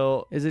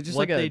 So is it just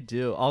what like they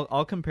do?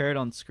 I'll compare it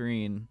on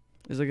screen.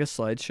 Is it like a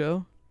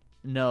slideshow?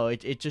 No,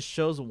 it just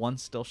shows one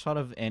still shot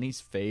of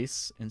Annie's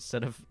face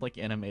instead of like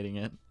animating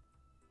it.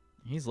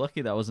 He's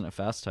lucky that wasn't a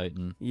Fast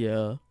Titan.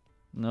 Yeah.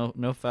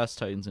 No Fast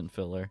Titans in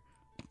filler.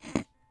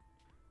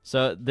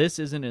 So this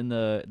isn't in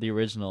the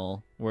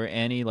original where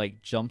Annie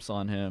like jumps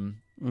on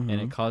him and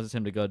it causes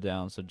him to go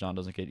down so John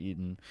doesn't get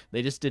eaten.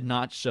 They just did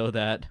not show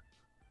that.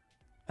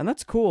 And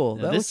that's cool.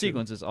 Yeah, this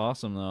sequence is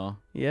awesome though.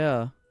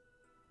 Yeah.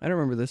 I don't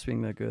remember this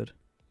being that good.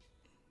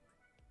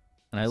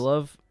 And I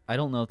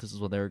don't know if this is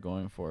what they were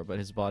going for, but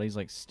his body's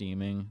like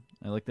steaming.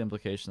 I like the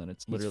implication that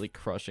it's literally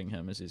crushing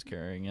him as he's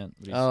carrying it.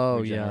 But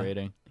he's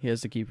regenerating. Yeah. He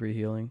has to keep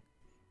rehealing.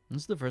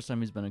 This is the first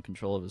time he's been in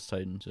control of his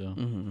Titan too.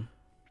 Mm-hmm.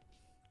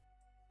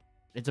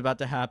 It's about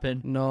to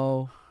happen.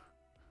 No.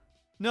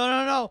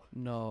 No.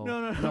 Wait,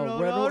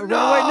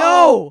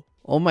 no!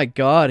 Oh my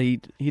god, he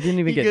didn't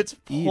even get gets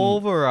eaten.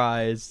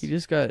 Pulverized. He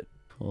just got...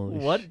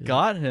 What shit.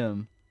 Got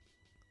him?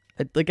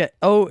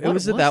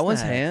 Was it that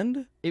one's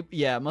hand?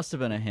 It must have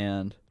been a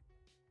hand.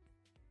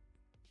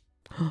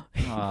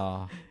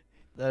 Ah,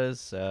 that is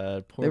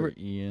sad. Poor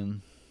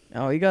Ian.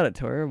 Oh, he got it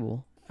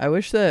terrible. I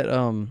wish that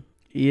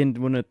Ian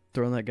wouldn't have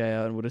thrown that guy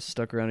out and would have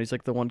stuck around. He's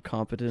like the one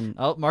competent.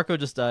 Oh, Marco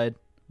just died.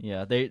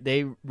 Yeah,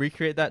 they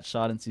recreate that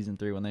shot in season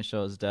 3 when they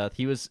show his death.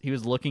 He was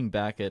looking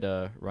back at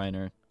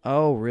Reiner.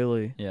 Oh,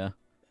 really? Yeah.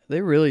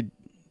 They really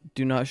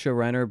do not show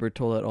Reiner or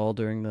Bertolt at all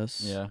during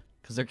this. Yeah,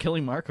 because they're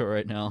killing Marco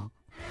right now.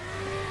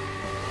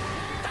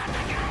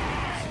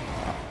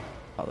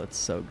 Oh, that's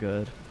so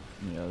good.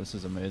 Yeah, this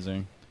is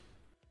amazing.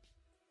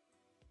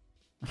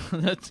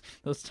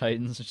 Those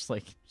Titans are just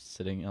like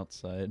sitting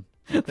outside.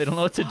 They don't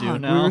know what to do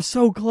now. We were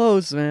so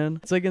close, man.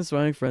 It's like in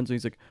Smiling Friends when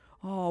he's like,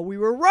 "Oh, we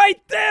were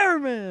right there,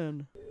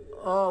 man."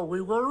 Oh,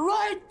 we were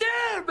right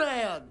there,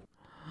 man.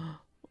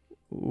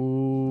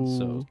 Ooh.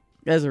 So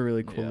that's a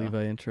really cool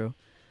Levi intro.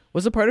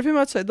 Was a part of him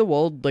outside the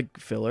wall like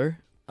filler?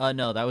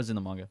 No, that was in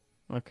the manga.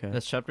 Okay.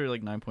 That's chapter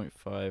like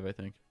 9.5, I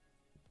think.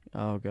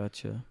 Oh,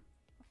 gotcha.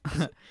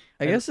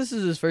 I guess this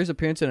is his first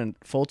appearance in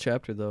a full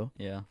chapter, though.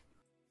 Yeah.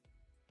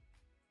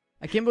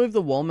 I can't believe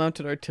the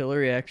wall-mounted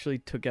artillery actually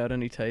took out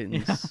any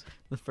Titans. Yeah,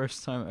 the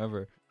first time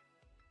ever.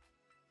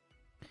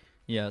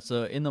 Yeah,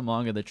 so in the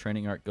manga, the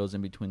training arc goes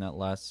in between that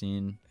last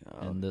scene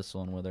and this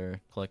one where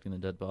they're collecting the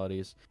dead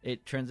bodies.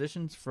 It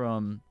transitions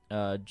from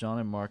John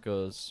and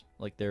Marco's,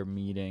 like, their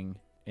meeting,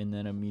 and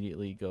then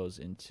immediately goes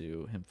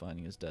into him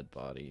finding his dead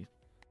body.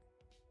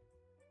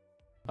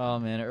 Oh,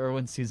 man,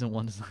 Erwin's season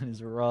 1 design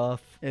is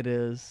rough. It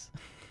is.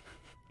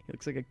 He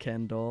looks like a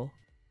Ken doll.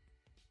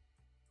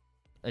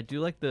 I do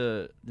like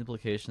the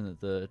implication that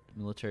the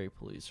military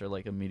police are,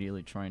 like,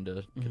 immediately trying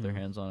to get their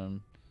hands on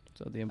him.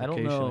 So the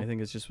implication, I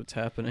think, is just what's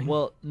happening.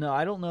 Well, no,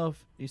 I don't know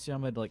if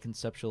Isayama had, like,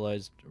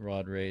 conceptualized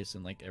Rod Race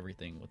and, like,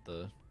 everything with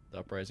the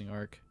Uprising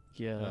arc.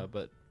 Yeah.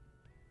 But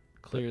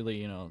clearly,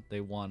 you know, they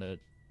want to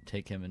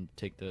take him and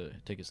take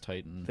his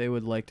Titan. They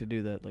would like to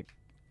do that, like,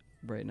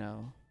 right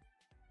now.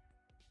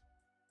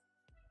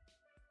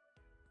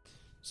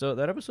 So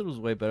that episode was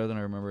way better than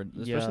I remembered,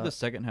 especially the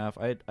second half.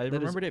 I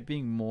remembered it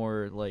being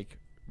more, like,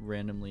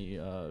 randomly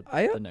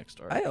the next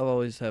arc. I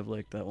always have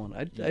liked that one.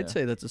 I'd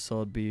say that's a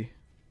solid B.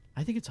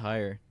 I think it's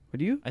higher.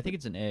 Would you? I think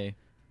it's an A.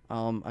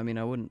 I mean,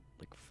 I wouldn't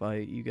like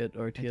fight. You get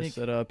RTS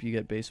set up. You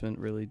get basement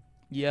really.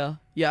 Yeah.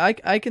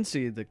 I can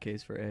see the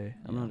case for A.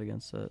 I'm not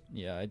against that.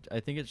 Yeah, I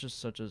think it's just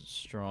such a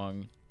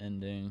strong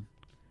ending.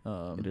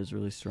 It is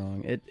really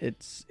strong.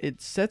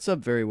 It sets up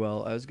very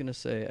well. I was gonna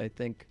say I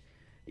think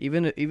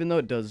even though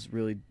it does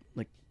really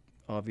like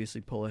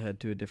obviously pull ahead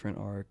to a different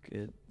arc,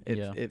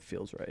 it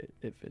feels right.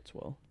 It fits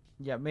well.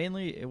 Yeah,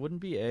 mainly it wouldn't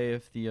be A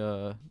if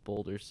the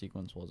Boulder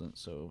sequence wasn't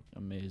so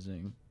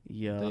amazing.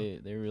 Yeah.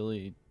 They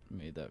really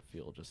made that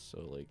feel just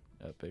so like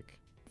epic.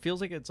 Feels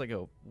like it's like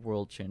a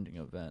world-changing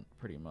event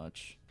pretty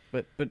much.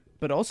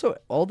 But also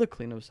all the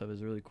cleanup stuff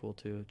is really cool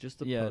too. Just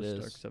the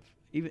post-arc stuff.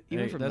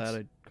 Even from that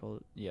I'd call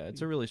it. Yeah,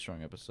 it's a really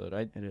strong episode.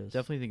 I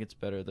definitely think it's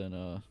better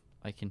than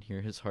I Can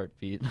Hear His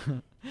Heartbeat.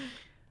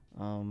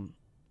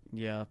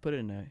 Yeah, put it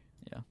in A.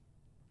 Yeah.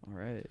 All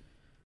right.